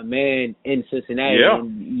teenager to a man in Cincinnati. Yeah.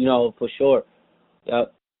 And, for sure.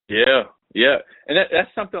 Yep. Yeah. And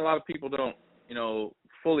that's something a lot of people don't,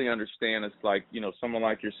 fully understand. It's like, someone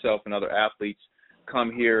like yourself and other athletes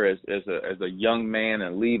come here as a young man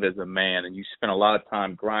and leave as a man, and you spend a lot of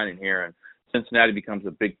time grinding here, and Cincinnati becomes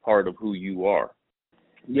a big part of who you are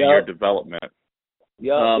in your development.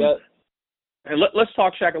 Yeah. And let's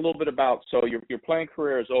talk, Shaq, a little bit about, so your playing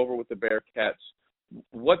career is over with the Bearcats.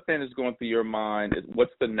 What then is going through your mind?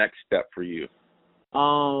 What's the next step for you?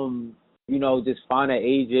 Just find an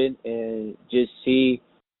agent and just see.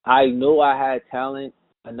 I knew I had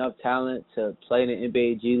enough talent to play in the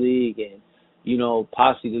NBA G League and,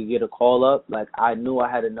 possibly to get a call up. Like, I knew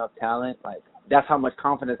I had enough talent. Like, that's how much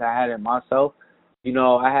confidence I had in myself. Even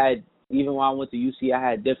when I went to UC, I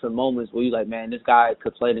had different moments where you're like, man, this guy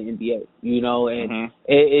could play in the NBA, and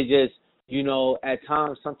it just, at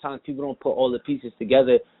times, sometimes people don't put all the pieces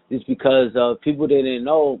together just because people didn't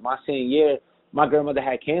know my senior year, my grandmother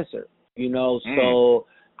had cancer, so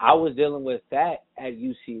I was dealing with that at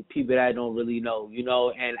UC, people that I don't really know,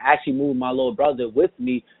 and actually moved my little brother with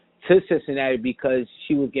me to Cincinnati because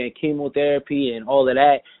she was getting chemotherapy and all of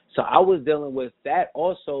that. So I was dealing with that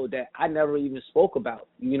also that I never even spoke about.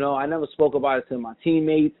 I never spoke about it to my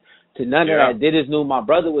teammates, to none of that. They just knew my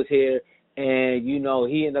brother was here, and,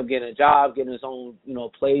 he ended up getting a job, getting his own,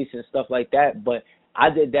 place and stuff like that. But I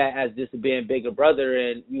did that as just being bigger brother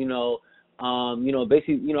and,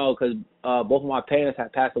 basically, because both of my parents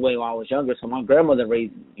had passed away when I was younger, so my grandmother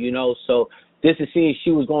raised me, so just to see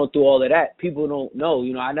she was going through all of that, people don't know,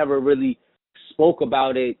 I never really spoke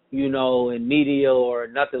about it, in media or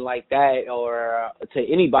nothing like that or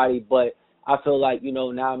to anybody, but I feel like,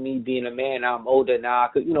 now me being a man, now I'm older, now I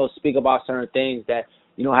could, speak about certain things that,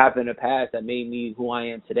 happened in the past that made me who I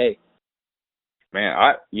am today.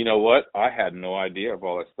 Man, you know what? I had no idea of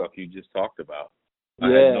all that stuff you just talked about. I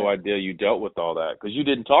had no idea you dealt with all that because you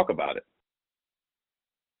didn't talk about it.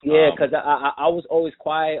 Yeah, because I was always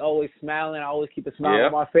quiet, always smiling. I always keep a smile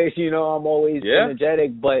on my face. I'm always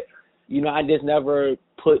energetic. But, I just never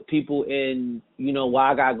put people in, what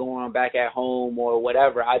I got going on back at home or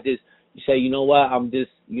whatever. I just say, you know what, I'm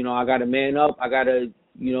just, I got to man up. I got to,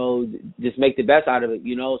 just make the best out of it,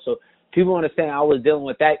 So people understand I was dealing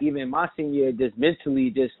with that even my senior year, just mentally,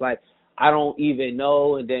 just like, I don't even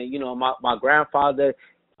know. And then, my grandfather,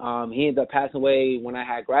 he ended up passing away when I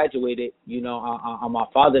had graduated, on my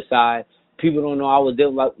father's side. People don't know I was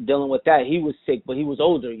dealing with that. He was sick, but he was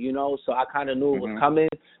older, so I kind of knew it was coming.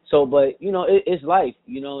 So, but, it's life,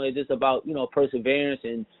 it's just about, perseverance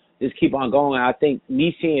and just keep on going. I think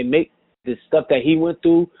me seeing Mick, the stuff that he went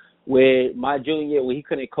through with my junior year where he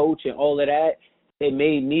couldn't coach and all of that, it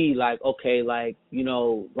made me like, okay, like,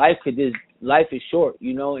 life is short,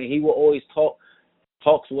 and he will always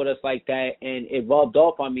talks with us like that, and it rubbed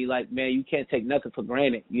off on me like, man, you can't take nothing for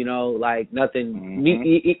granted, like nothing.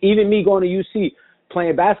 Even me going to UC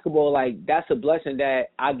playing basketball, like that's a blessing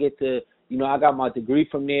that I get to, I got my degree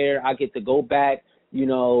from there. I get to go back,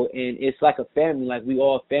 and it's like a family, like we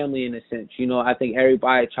all family in a sense. I think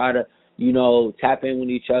everybody try to, tap in with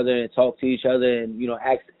each other and talk to each other and,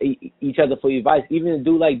 ask each other for advice. Even a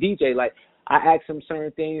dude like DJ, like I ask him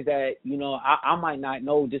certain things that, I might not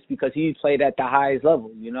know just because he played at the highest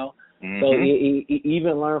level, So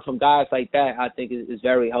even learn from guys like that, I think is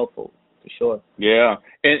very helpful for sure. Yeah.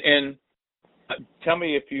 And tell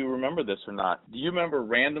me if you remember this or not. Do you remember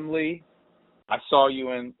randomly I saw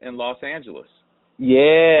you in Los Angeles?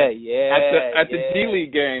 Yeah. At the G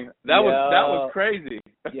League game. That was crazy.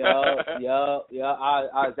 I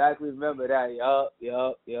exactly remember that.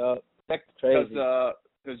 Yup. That's crazy.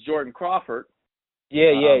 Because Jordan Crawford.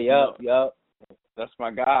 Yup. That's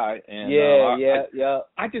my guy. And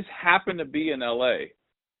I just happened to be in LA.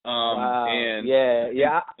 Wow. And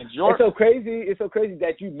yeah. And Jordan, It's so crazy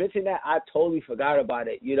that you mentioned that. I totally forgot about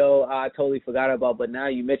it. I totally forgot about. But now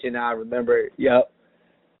you mentioned it, I remember it. Yep.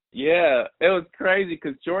 yeah, it was crazy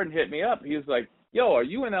because Jordan hit me up. He was like, "Yo, are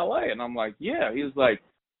you in LA?" And I'm like, "Yeah." He was like,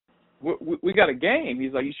 "We got a game."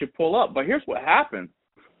 He's like, "You should pull up." But here's what happened.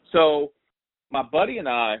 So my buddy and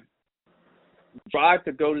I drive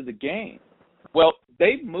to go to the game. Well,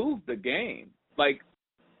 they moved the game. Like,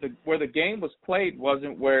 where the game was played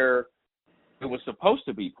wasn't where it was supposed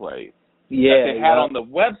to be played. Yeah. That they had on the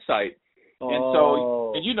website. And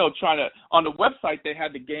Oh. so, and on the website, they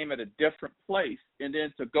had the game at a different place. And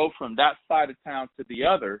then to go from that side of town to the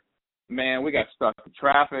other, man, we got stuck in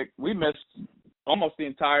traffic. We missed almost the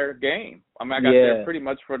entire game. I mean, I got there pretty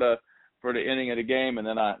much for the ending of the game, and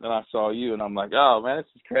then I saw you, and I'm like, oh, man, this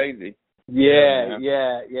is crazy. Yeah.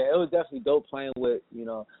 It was definitely dope playing with,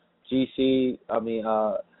 GC. I mean,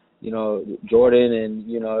 Jordan, and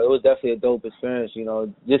it was definitely a dope experience.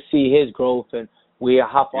 Just see his growth and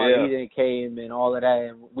how far he then came and all of that.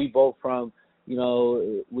 And we both from,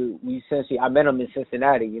 we essentially, I met him in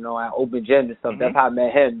Cincinnati, at Open Gym and stuff. Mm-hmm. That's how I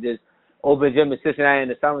met him. Just Open Gym in Cincinnati in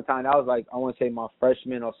the summertime. That was like, I want to say my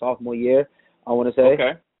freshman or sophomore year, I want to say.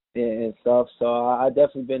 Okay. And stuff. So I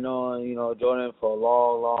definitely been on, Jordan for a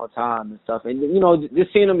long, long time and stuff. And,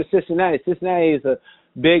 just seeing him in Cincinnati. Cincinnati is a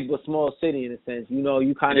big but small city in a sense. You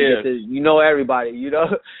kind of get to, everybody, and,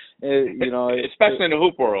 especially in the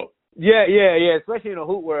hoop world. Yeah. Especially in the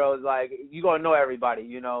hoop world, like, you're going to know everybody,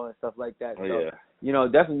 and stuff like that. So,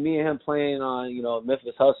 definitely me and him playing on,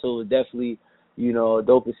 Memphis Hustle was definitely, a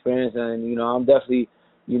dope experience. And, I'm definitely,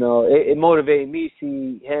 it motivated me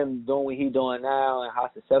to see him doing what he's doing now and how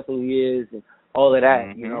successful he is and all of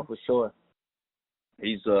that, for sure.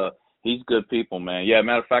 He's good people, man. Yeah,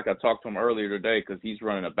 matter of fact, I talked to him earlier today because he's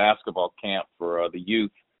running a basketball camp for the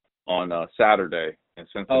youth on Saturday in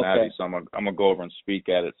Cincinnati. Okay. So I'm gonna go over and speak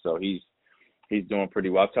at it. So he's doing pretty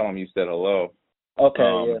well. I'll tell him you said hello.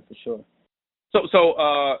 Okay, yeah, for sure. So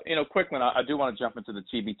quickly, I do want to jump into the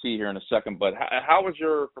TBT here in a second, but how has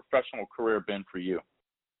your professional career been for you?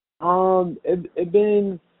 It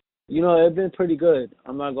been, it been pretty good.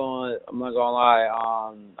 I'm not gonna lie.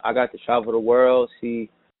 I got to travel the world.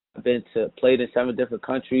 I've played in 7 different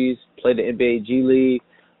countries. Played the NBA G League.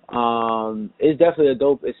 It's definitely a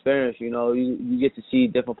dope experience. You get to see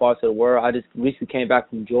different parts of the world. I just recently came back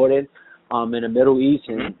from Jordan, in the Middle East,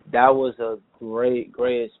 and that was a great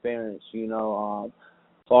experience. As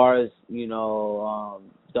far as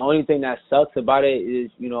the only thing that sucks about it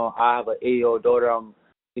is I have an 8-year-old daughter.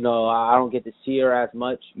 I don't get to see her as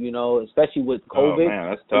much, especially with COVID. Oh, man,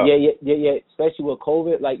 that's tough. Yeah. Especially with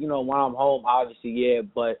COVID, like, when I'm home, obviously, yeah.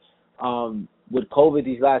 But with COVID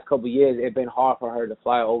these last couple of years, it's been hard for her to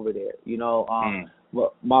fly over there.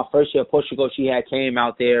 My first year at Portugal, she had came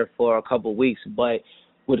out there for a couple of weeks. But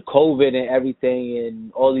with COVID and everything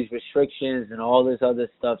and all these restrictions and all this other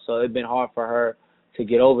stuff, so it's been hard for her to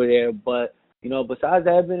get over there. But, besides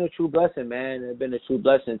that, it's been a true blessing, man. It's been a true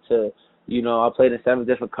blessing to... I played in 7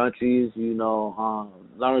 different countries,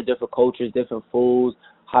 learned different cultures, different foods,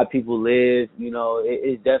 how people live.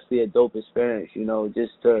 It's definitely a dope experience,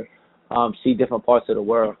 just to see different parts of the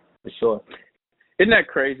world, for sure. Isn't that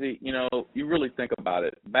crazy? You really think about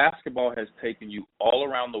it. Basketball has taken you all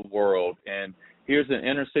around the world, and here's an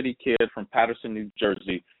inner city kid from Paterson, New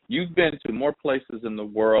Jersey. You've been to more places in the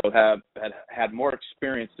world, have had more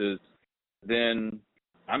experiences than,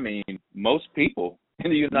 most people in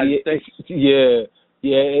the United States. Yeah,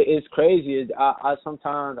 it's crazy. I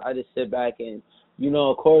sometimes I just sit back and,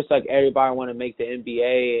 of course, like, everybody want to make the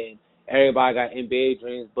NBA and everybody got NBA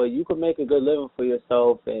dreams, but you can make a good living for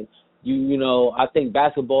yourself. And I think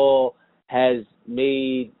basketball has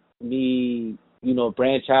made me,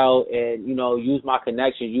 branch out and, use my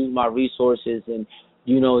connections, use my resources, and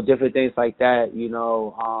different things like that.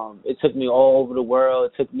 It took me all over the world.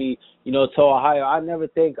 It took me, to Ohio. I never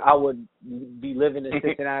think I would be living in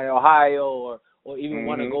Cincinnati, Ohio, or even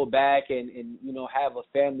want to go back and have a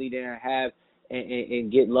family there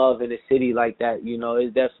and get love in a city like that.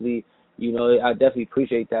 It's definitely, I definitely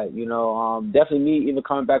appreciate that. Definitely me even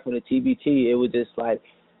coming back from the TBT, it was just like,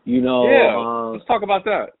 let's talk about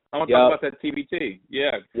that. I want to talk about that TBT.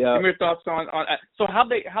 Yeah. Give me your thoughts on so how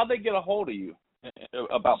they get a hold of you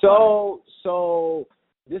about so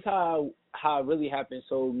this is how it really happened.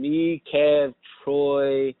 So me, Kev,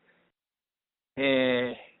 Troy,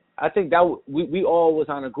 and I think that we all was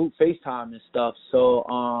on a group FaceTime and stuff.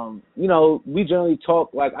 So we generally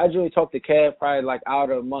talk, like, I generally talk to Kev probably like out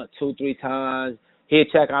of a month 2-3 times. He'll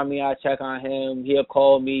check on me, I check on him, he'll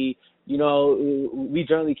call me. We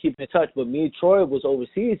generally keep in touch. But me and Troy was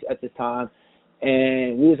overseas at the time,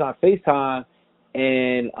 and we was on FaceTime,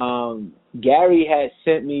 and Gary had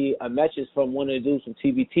sent me a message from one of the dudes from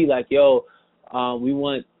TBT, like, yo, we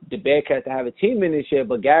want the Bearcats to have a team in this year,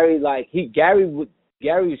 but Gary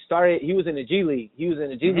started, he was in the G League. He was in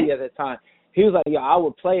the G League at that time. He was like, yo, I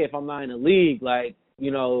would play if I'm not in the league, like,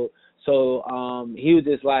 so he was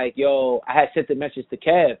just like, yo, I had sent the message to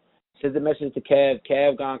Kev.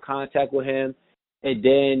 Kev got in contact with him, and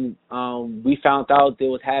then we found out they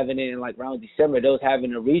was having it in like around December. They was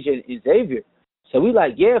having a region in Xavier. So we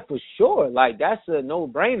like, yeah, for sure. Like, that's a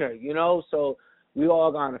no-brainer, So we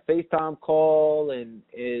all got on a FaceTime call, and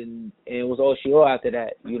it was all she wrote after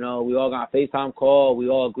that. We all got on a FaceTime call. We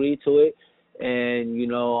all agreed to it. And,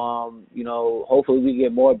 hopefully we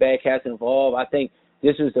get more Bearcats involved. I think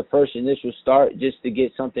this was the first initial start just to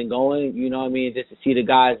get something going, just to see the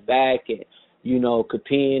guys back and,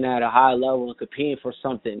 competing at a high level and competing for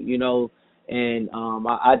something, And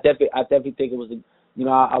I definitely think it was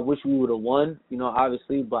I wish we would have won,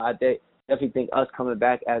 obviously, but I definitely think us coming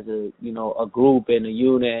back as a group and a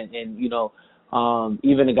unit, and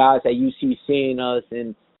even the guys that you see seeing us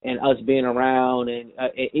and us being around, and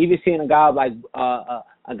even seeing a guy like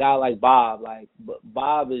Bob. Like,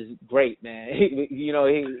 Bob is great, man. He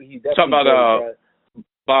definitely talking about great,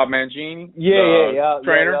 Bob Mangini,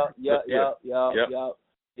 trainer. Yep.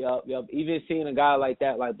 Even seeing a guy like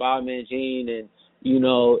that, like Bob Mangini, and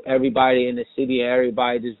everybody in the city and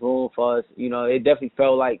everybody just rooting for us. It definitely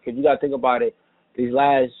felt like, because you got to think about it, these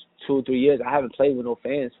last 2 or 3 years, I haven't played with no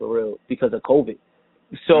fans for real because of COVID.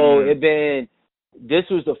 So this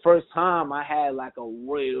was the first time I had like a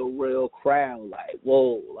real crowd. Like,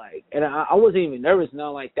 whoa, like, and I wasn't even nervous,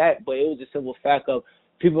 nothing like that, but it was a simple fact of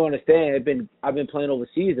people understand. I've been playing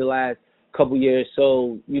overseas the last couple years,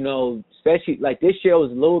 so especially like this year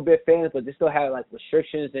was a little bit fans, but they still had like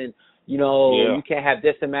restrictions, and you can't have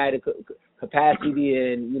this amount of capacity,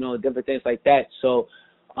 and different things like that. So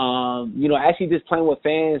actually just playing with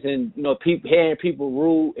fans, and hearing people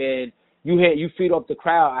root, and you feed up the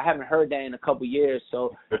crowd. I haven't heard that in a couple years,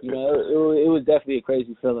 so it was definitely a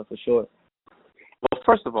crazy feeling for sure. Well,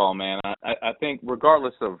 first of all, man, I think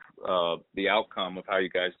regardless of the outcome of how you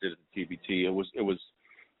guys did at the TBT,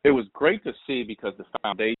 it was great to see, because the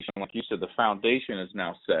foundation, like you said, the foundation is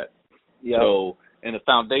now set. Yep. So, and the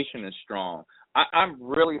foundation is strong. I'm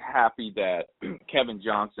really happy that Kevin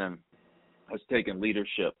Johnson has taken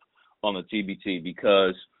leadership on the TBT,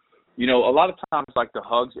 because, a lot of times, like the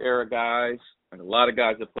Hugs era guys, and a lot of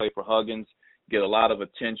guys that play for Huggins get a lot of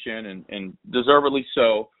attention, and deservedly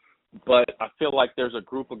so. But I feel like there's a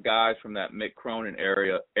group of guys from that Mick Cronin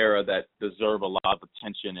era that deserve a lot of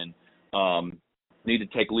attention and need to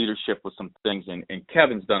take leadership with some things. And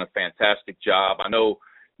Kevin's done a fantastic job. I know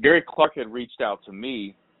Gary Clark had reached out to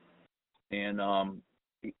me, and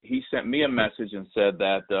he sent me a message and said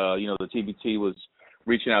that, the TBT was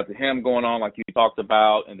reaching out to him, going on like you talked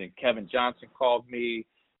about. And then Kevin Johnson called me,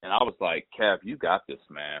 and I was like, Kev, you got this,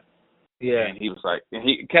 man. Yeah. And he was like,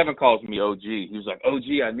 Kevin calls me OG. He was like,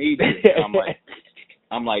 OG, I need you. And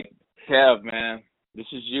I'm like, Kev, man, this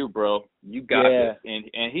is you, bro. You got this.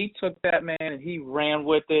 And he took that, man, and he ran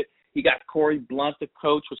with it. He got Corey Blunt to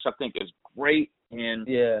coach, which I think is great, and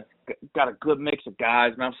got a good mix of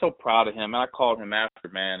guys, man. I'm so proud of him. And I called him after,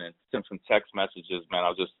 man, and sent some text messages, man. I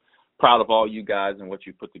was just proud of all you guys and what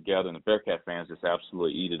you put together, and the Bearcat fans just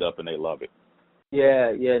absolutely eat it up, and they love it.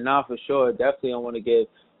 Yeah, for sure. Definitely I want to give,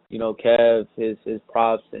 Kev his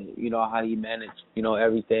props, and, how he managed,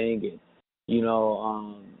 everything. And,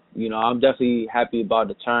 I'm definitely happy about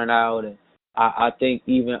the turnout. And I think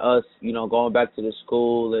even us, going back to the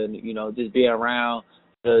school and, just being around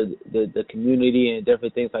the community and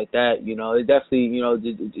different things like that, it definitely,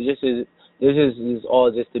 this is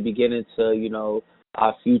all just the beginning to,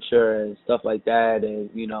 our future and stuff like that. And,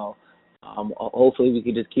 hopefully we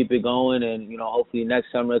can just keep it going, and, hopefully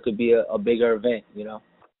next summer it could be a bigger event,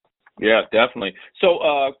 Yeah, definitely. So,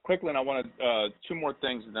 quickly, and I want to 2 more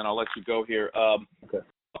things, and then I'll let you go here. Okay.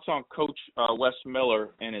 Thoughts on Coach Wes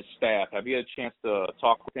Miller and his staff? Have you had a chance to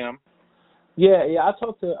talk with him? Yeah. I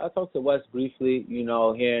talked to Wes briefly,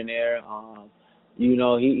 here and there.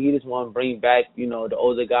 He just want to bring back, the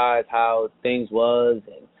older guys, how things was,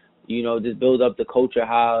 and just build up the culture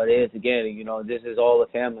how it is again. This is all a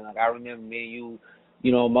family. Like, I remember me and you,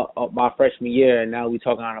 my freshman year, and now we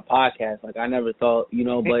talking on a podcast. Like, I never thought,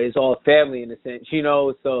 but it's all family in a sense,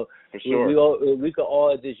 so for sure. we could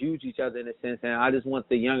all just use each other in a sense. And I just want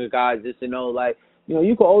the younger guys just to know, like,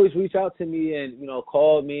 you can always reach out to me and,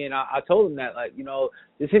 call me. And I told him that, like,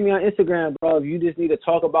 just hit me on Instagram, bro. If you just need to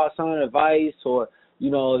talk about some advice, or,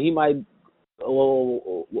 he might,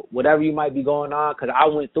 or whatever you might be going on, because I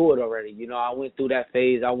went through it already. I went through that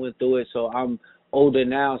phase. I went through it, so I'm older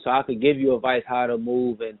now, so I could give you advice how to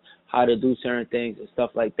move and how to do certain things and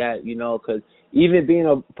stuff like that, because even being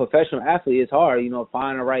a professional athlete is hard,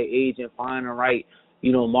 finding the right agent, finding the right,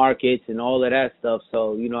 markets and all of that stuff.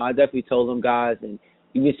 So, I definitely told them guys, and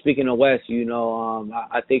even speaking of Wes,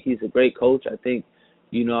 I think he's a great coach. I think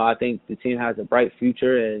the team has a bright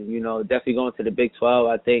future, and, definitely going to the Big 12,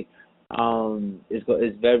 I think it's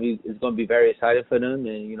going to be very exciting for them,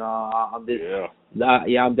 and, I'm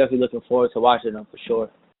definitely looking forward to watching them for sure.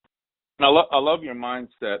 And I love your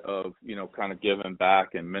mindset of, kind of giving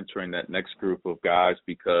back and mentoring that next group of guys,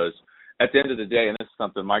 because at the end of the day, and this is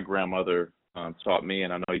something my grandmother taught me,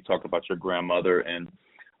 and I know you talked about your grandmother, and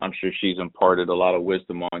I'm sure she's imparted a lot of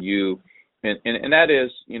wisdom on you. And that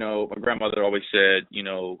is, my grandmother always said,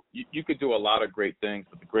 you could do a lot of great things,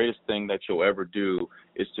 but the greatest thing that you'll ever do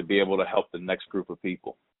is to be able to help the next group of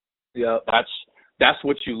people. Yeah. That's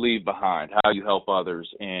what you leave behind, how you help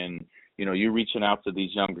others. And, you're reaching out to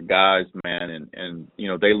these younger guys, man, and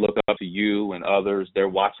they look up to you and others. They're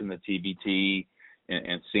watching the TBT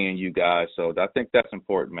and seeing you guys. So I think that's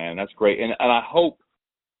important, man. That's great. And I hope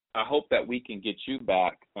that we can get you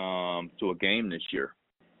back to a game this year.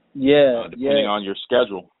 Yeah, depending on your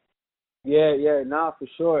schedule. Yeah, for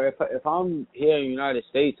sure. If I'm here in the United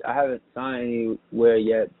States, I haven't signed anywhere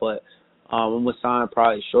yet, but I'm gonna sign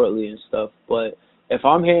probably shortly and stuff. But if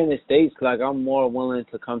I'm here in the States, like, I'm more willing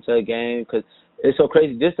to come to a game, because it's so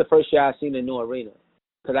crazy. This is the first year I've seen a new arena,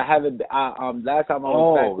 because I haven't. Last time I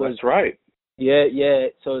was back was. That's right. Yeah.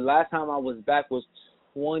 So last time I was back was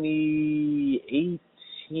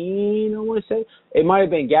 2018. I want to say it might have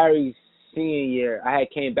been Gary's senior year. I had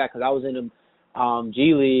came back because I was in the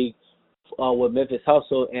G League with Memphis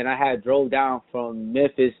Hustle, and I had drove down from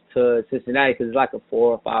Memphis to Cincinnati because it's like a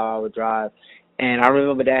 4 or 5 hour drive. And I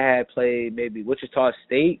remember that had played maybe Wichita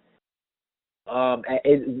State.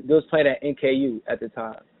 It was playing at NKU at the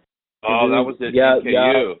time. Oh, that was at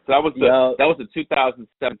NKU. So that was the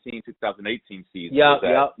 2017-2018 season. Yep.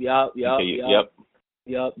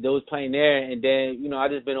 They was playing there, and then I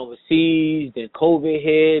just been overseas. Then COVID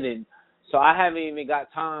hit, and so I haven't even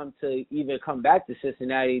got time to even come back to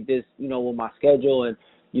Cincinnati. Just with my schedule and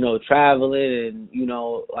traveling, and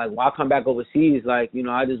like when I come back overseas, like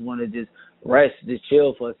I just want to just rest, just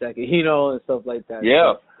chill for a second, and stuff like that.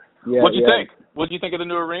 Yeah. So, What'd you think? What do you think of the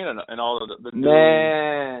new arena and all of the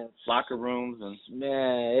new locker rooms and?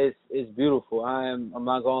 Man, it's beautiful. I'm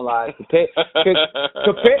not gonna lie. Compared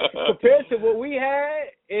to what we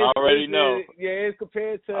had, I already know. It's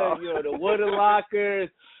compared to the wooden lockers.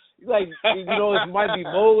 Like it might be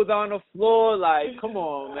mold on the floor. Like, come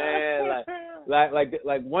on, man.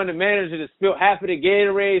 Like one of the managers just spilled half of the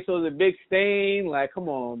Gatorade, so it's a big stain. Like, come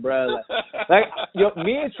on, bro.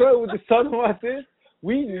 Me and Troy were just talking about this.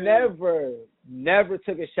 We never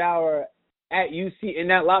took a shower at UC in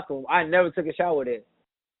that locker room. I never took a shower there.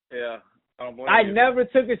 Yeah, I never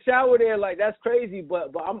took a shower there. Like, that's crazy.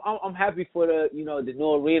 But I'm happy for the the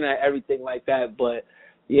new arena and everything like that. But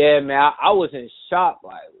yeah, man, I was in shock.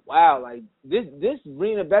 Like, wow, like this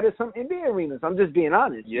arena better than some NBA arenas. I'm just being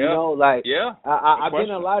honest. Yeah. I've been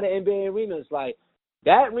in a lot of NBA arenas. Like,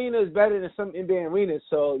 that arena is better than some NBA arenas.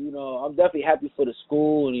 So I'm definitely happy for the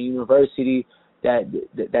school and the university that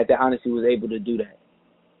honestly was able to do that.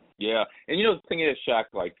 Yeah, and the thing is, Shaq,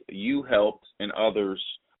 like, you helped and others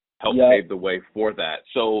helped pave the way for that.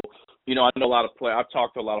 So, I know a lot of I've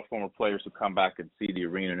talked to a lot of former players who come back and see the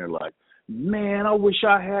arena and they're like, man, I wish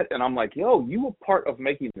I had. And I'm like, yo, you were part of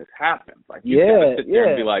making this happen. Like, you gotta sit there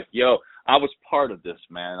and be like, yo, I was part of this,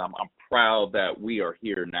 man. I'm proud that we are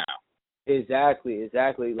here now. Exactly.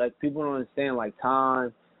 Like, people don't understand, like,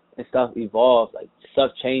 time and stuff evolves, like,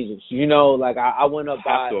 stuff changes. Like, I went up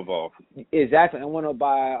by... Has to evolve. Exactly. I went up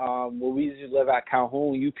by where we used to live at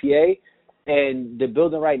Calhoun, UPA, and the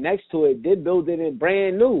building right next to it, they built it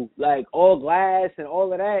brand new, like, all glass and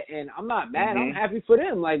all of that, and I'm not mad. I'm happy for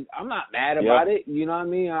them. Like, I'm not mad about it. You know what I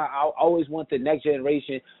mean? I always want the next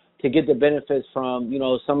generation to get the benefits from,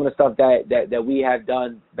 some of the stuff that we have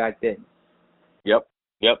done back then.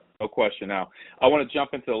 Yep, no question. Now, I want to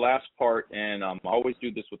jump into the last part, and I always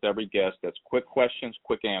do this with every guest. That's quick questions,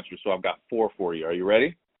 quick answers. So I've got 4 for you. Are you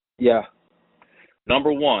ready? Yeah.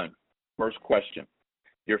 Number 1, first question.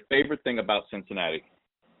 Your favorite thing about Cincinnati?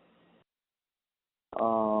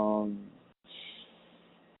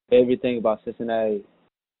 Favorite thing about Cincinnati?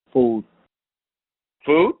 Food.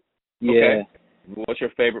 Food? Yeah. Okay. What's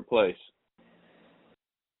your favorite place?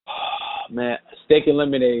 Man, steak and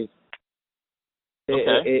lemonade.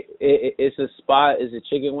 Okay. It's a spot. It's a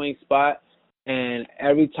chicken wing spot, and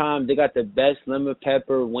every time they got the best lemon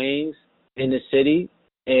pepper wings in the city,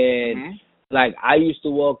 and like I used to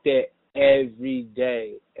walk there every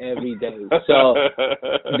day. So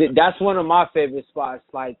that's one of my favorite spots,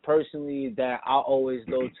 like personally, that I always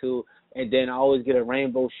go to. And then I always get a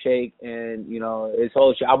rainbow shake, and it's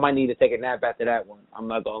whole shit. I might need to take a nap after that one. I'm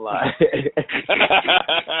not gonna lie.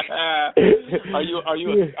 Are you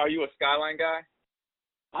a Skyline guy?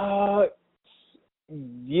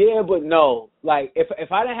 Yeah, but no. Like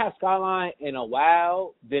if I didn't have Skyline in a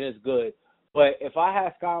while, then it's good. But if I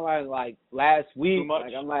had Skyline like last week,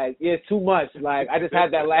 like I'm like, yeah, it's too much. Like I just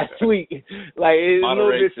had that last week. Like it's a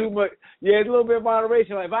little bit too much. Yeah, it's a little bit of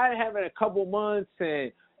moderation. Like if I didn't have it in a couple months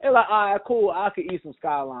and it's like, all right, cool, I could eat some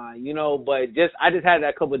Skyline, but I just had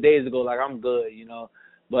that a couple of days ago, like I'm good,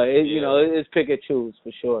 But it's pick and choose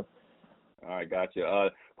for sure. All right, gotcha.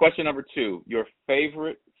 Question number 2: your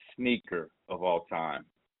favorite sneaker of all time?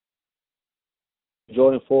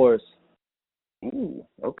 Jordan 4s. Ooh,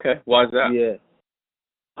 okay. Why is that? Yeah.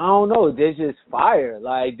 I don't know. They're just fire.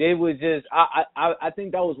 Like they were just. I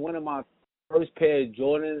think that was one of my first pair of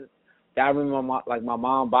Jordans that I remember my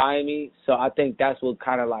mom buying me. So I think that's what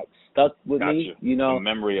kind of like stuck with me. The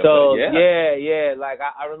memory of it. Yeah. Like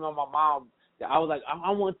I remember my mom. I was like,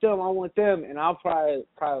 I want them, and I was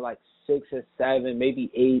probably like 6 or 7, maybe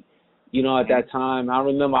 8. At that time. I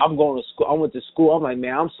remember I'm going to school. I went to school. I'm like,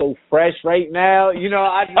 man, I'm so fresh right now. I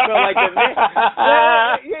just felt like the man.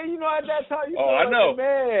 Yeah, at that time, you feel like the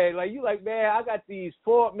man. Like, you like, man, I got these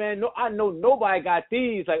 4, man. No, I know nobody got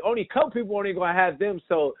these. Like, only a couple people only going to have them.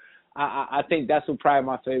 So I think that's what probably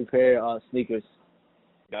my favorite pair of sneakers.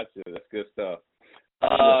 Gotcha. That's good stuff.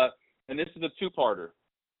 And this is a two-parter.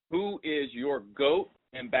 Who is your GOAT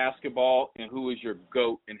in basketball, and who is your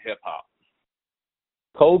GOAT in hip-hop?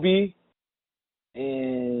 Kobe.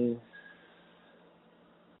 And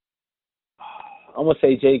I'm gonna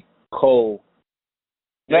say J. Cole.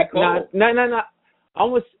 J. Cole. No. I'm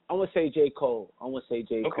gonna say J. Cole. I'm gonna say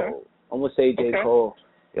J. Cole. I'm gonna say J. Cole.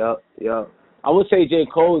 Yep. I'm gonna say J.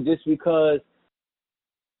 Cole just because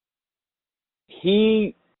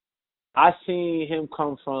I seen him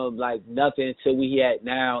come from like nothing to where he at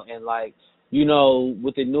now, and like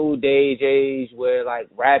with the new age where like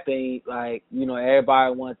rapping, like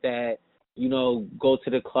everybody want that. Go to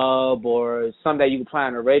the club or something that you can play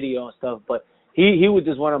on the radio and stuff. But he was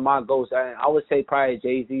just one of my ghosts. I would say probably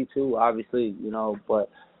Jay-Z too, obviously, but,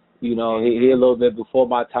 he a little bit before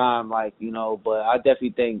my time, like, but I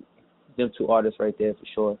definitely think them 2 artists right there for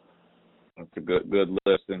sure. That's a good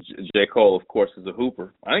list. And J. Cole, of course, is a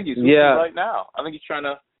hooper. I think he's hooping right now. I think he's trying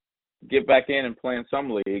to get back in and play in some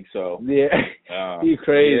league. So he's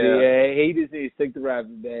crazy. Yeah, he just needs to stick to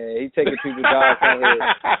rapping, man. He's taking people's jobs from here.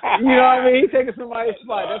 You know what I mean? He's taking somebody's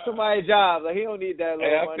spot. That's somebody's job. Like he don't need that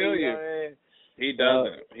little money. I feel you. Know what I mean? He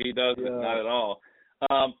doesn't. He doesn't. Not at all.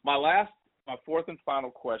 My 4th and final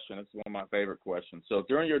question. It's one of my favorite questions. So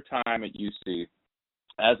during your time at UC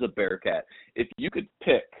as a Bearcat, if you could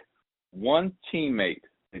pick one teammate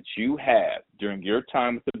that you had during your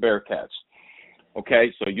time with the Bearcats.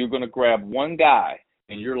 Okay, so you're going to grab one guy,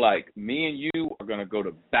 and you're like, me and you are going to go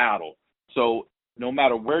to battle. So no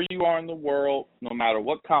matter where you are in the world, no matter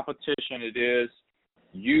what competition it is,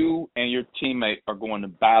 you and your teammate are going to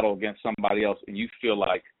battle against somebody else, and you feel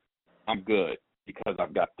like, I'm good because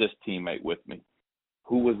I've got this teammate with me.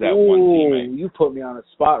 Who was that one teammate? You put me on a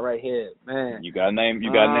spot right here, man. You got to name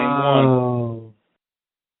one.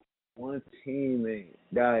 One teammate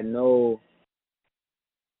that I know.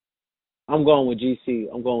 I'm going with GC.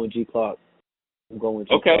 I'm going with G Clark.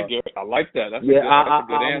 Gary, I like that. That's a good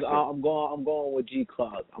answer. I'm going with G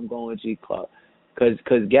Clark. I'm going with G Clark. Cause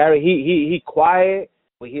Gary, he quiet,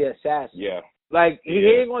 but he assassin. Yeah. Like he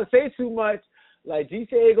ain't gonna say too much. Like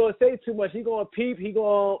GC ain't gonna say too much. He gonna peep.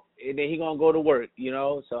 And then he gonna go to work.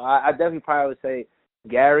 So I definitely probably would say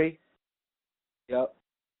Gary. Yep.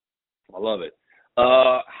 I love it.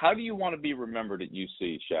 How do you want to be remembered at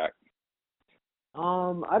UC, Shaq?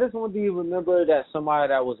 I just want to be remembered as somebody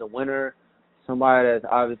that was a winner, somebody that's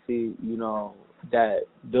obviously, that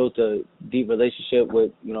built a deep relationship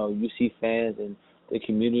with, UC fans and the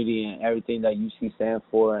community and everything that UC stands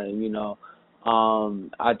for. And,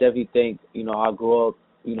 I definitely think, I grew up,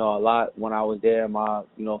 a lot when I was there, my,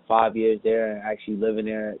 5 years there and actually living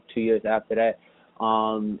there 2 years after that.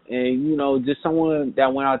 And, just someone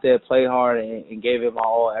that went out there, played hard and gave it my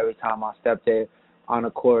all every time I stepped there on the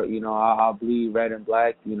court. I bleed red and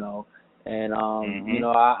black, and,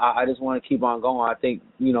 I just want to keep on going. I think,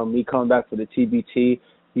 me coming back for the TBT,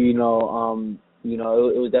 it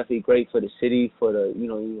was definitely great for the city, for the,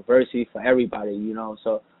 university, for everybody,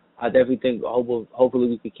 so I definitely think hopefully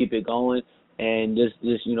we can keep it going and just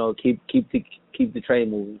keep the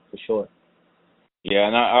train moving for sure. Yeah,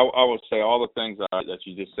 and I would say all the things that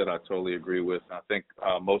you just said I totally agree with. I think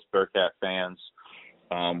most Bearcat fans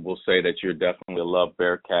will say that you're definitely a love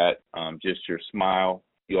Bearcat. Just your smile.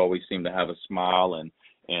 You always seem to have a smile,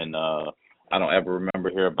 and I don't ever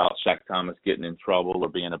remember hear about Shaq Thomas getting in trouble or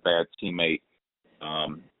being a bad teammate. I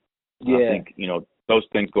think, those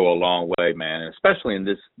things go a long way, man, and especially in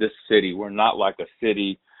this city. We're not like a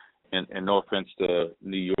city, and no offense to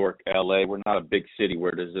New York, L.A., we're not a big city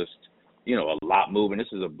where there's just, a lot moving. This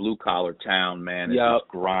is a blue-collar town, man. It just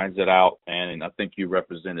grinds it out, and I think you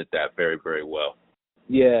represented that very, very well.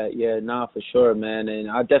 Yeah, nah, for sure, man. And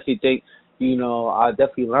I definitely think, I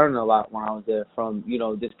definitely learned a lot when I was there from,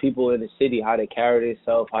 just people in the city, how they carry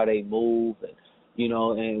themselves, how they move, and,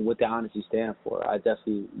 and what they honestly stand for. I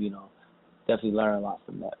definitely, definitely learned a lot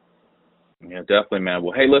from that. Yeah, definitely, man.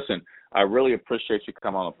 Well, hey, listen, I really appreciate you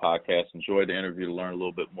coming on the podcast. Enjoyed the interview to learn a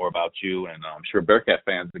little bit more about you, and I'm sure Bearcat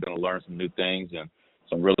fans are going to learn some new things and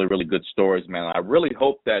some really, really good stories, man. I really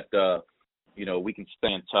hope that, we can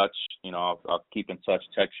stay in touch. I'll keep in touch,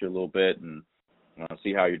 text you a little bit, and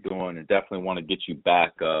see how you're doing, and definitely want to get you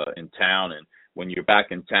back in town. And when you're back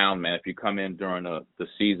in town, man, if you come in during the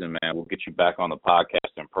season, man, we'll get you back on the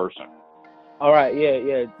podcast in person. All right,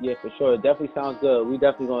 yeah, for sure. It definitely sounds good. We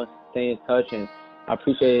definitely going to stay in touch, and I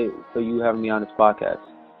appreciate it for you having me on this podcast.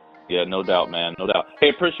 Yeah, no doubt, man, no doubt. Hey,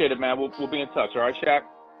 appreciate it, man. We'll be in touch. All right, Shaq?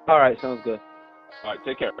 All right, sounds good. All right,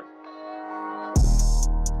 take care.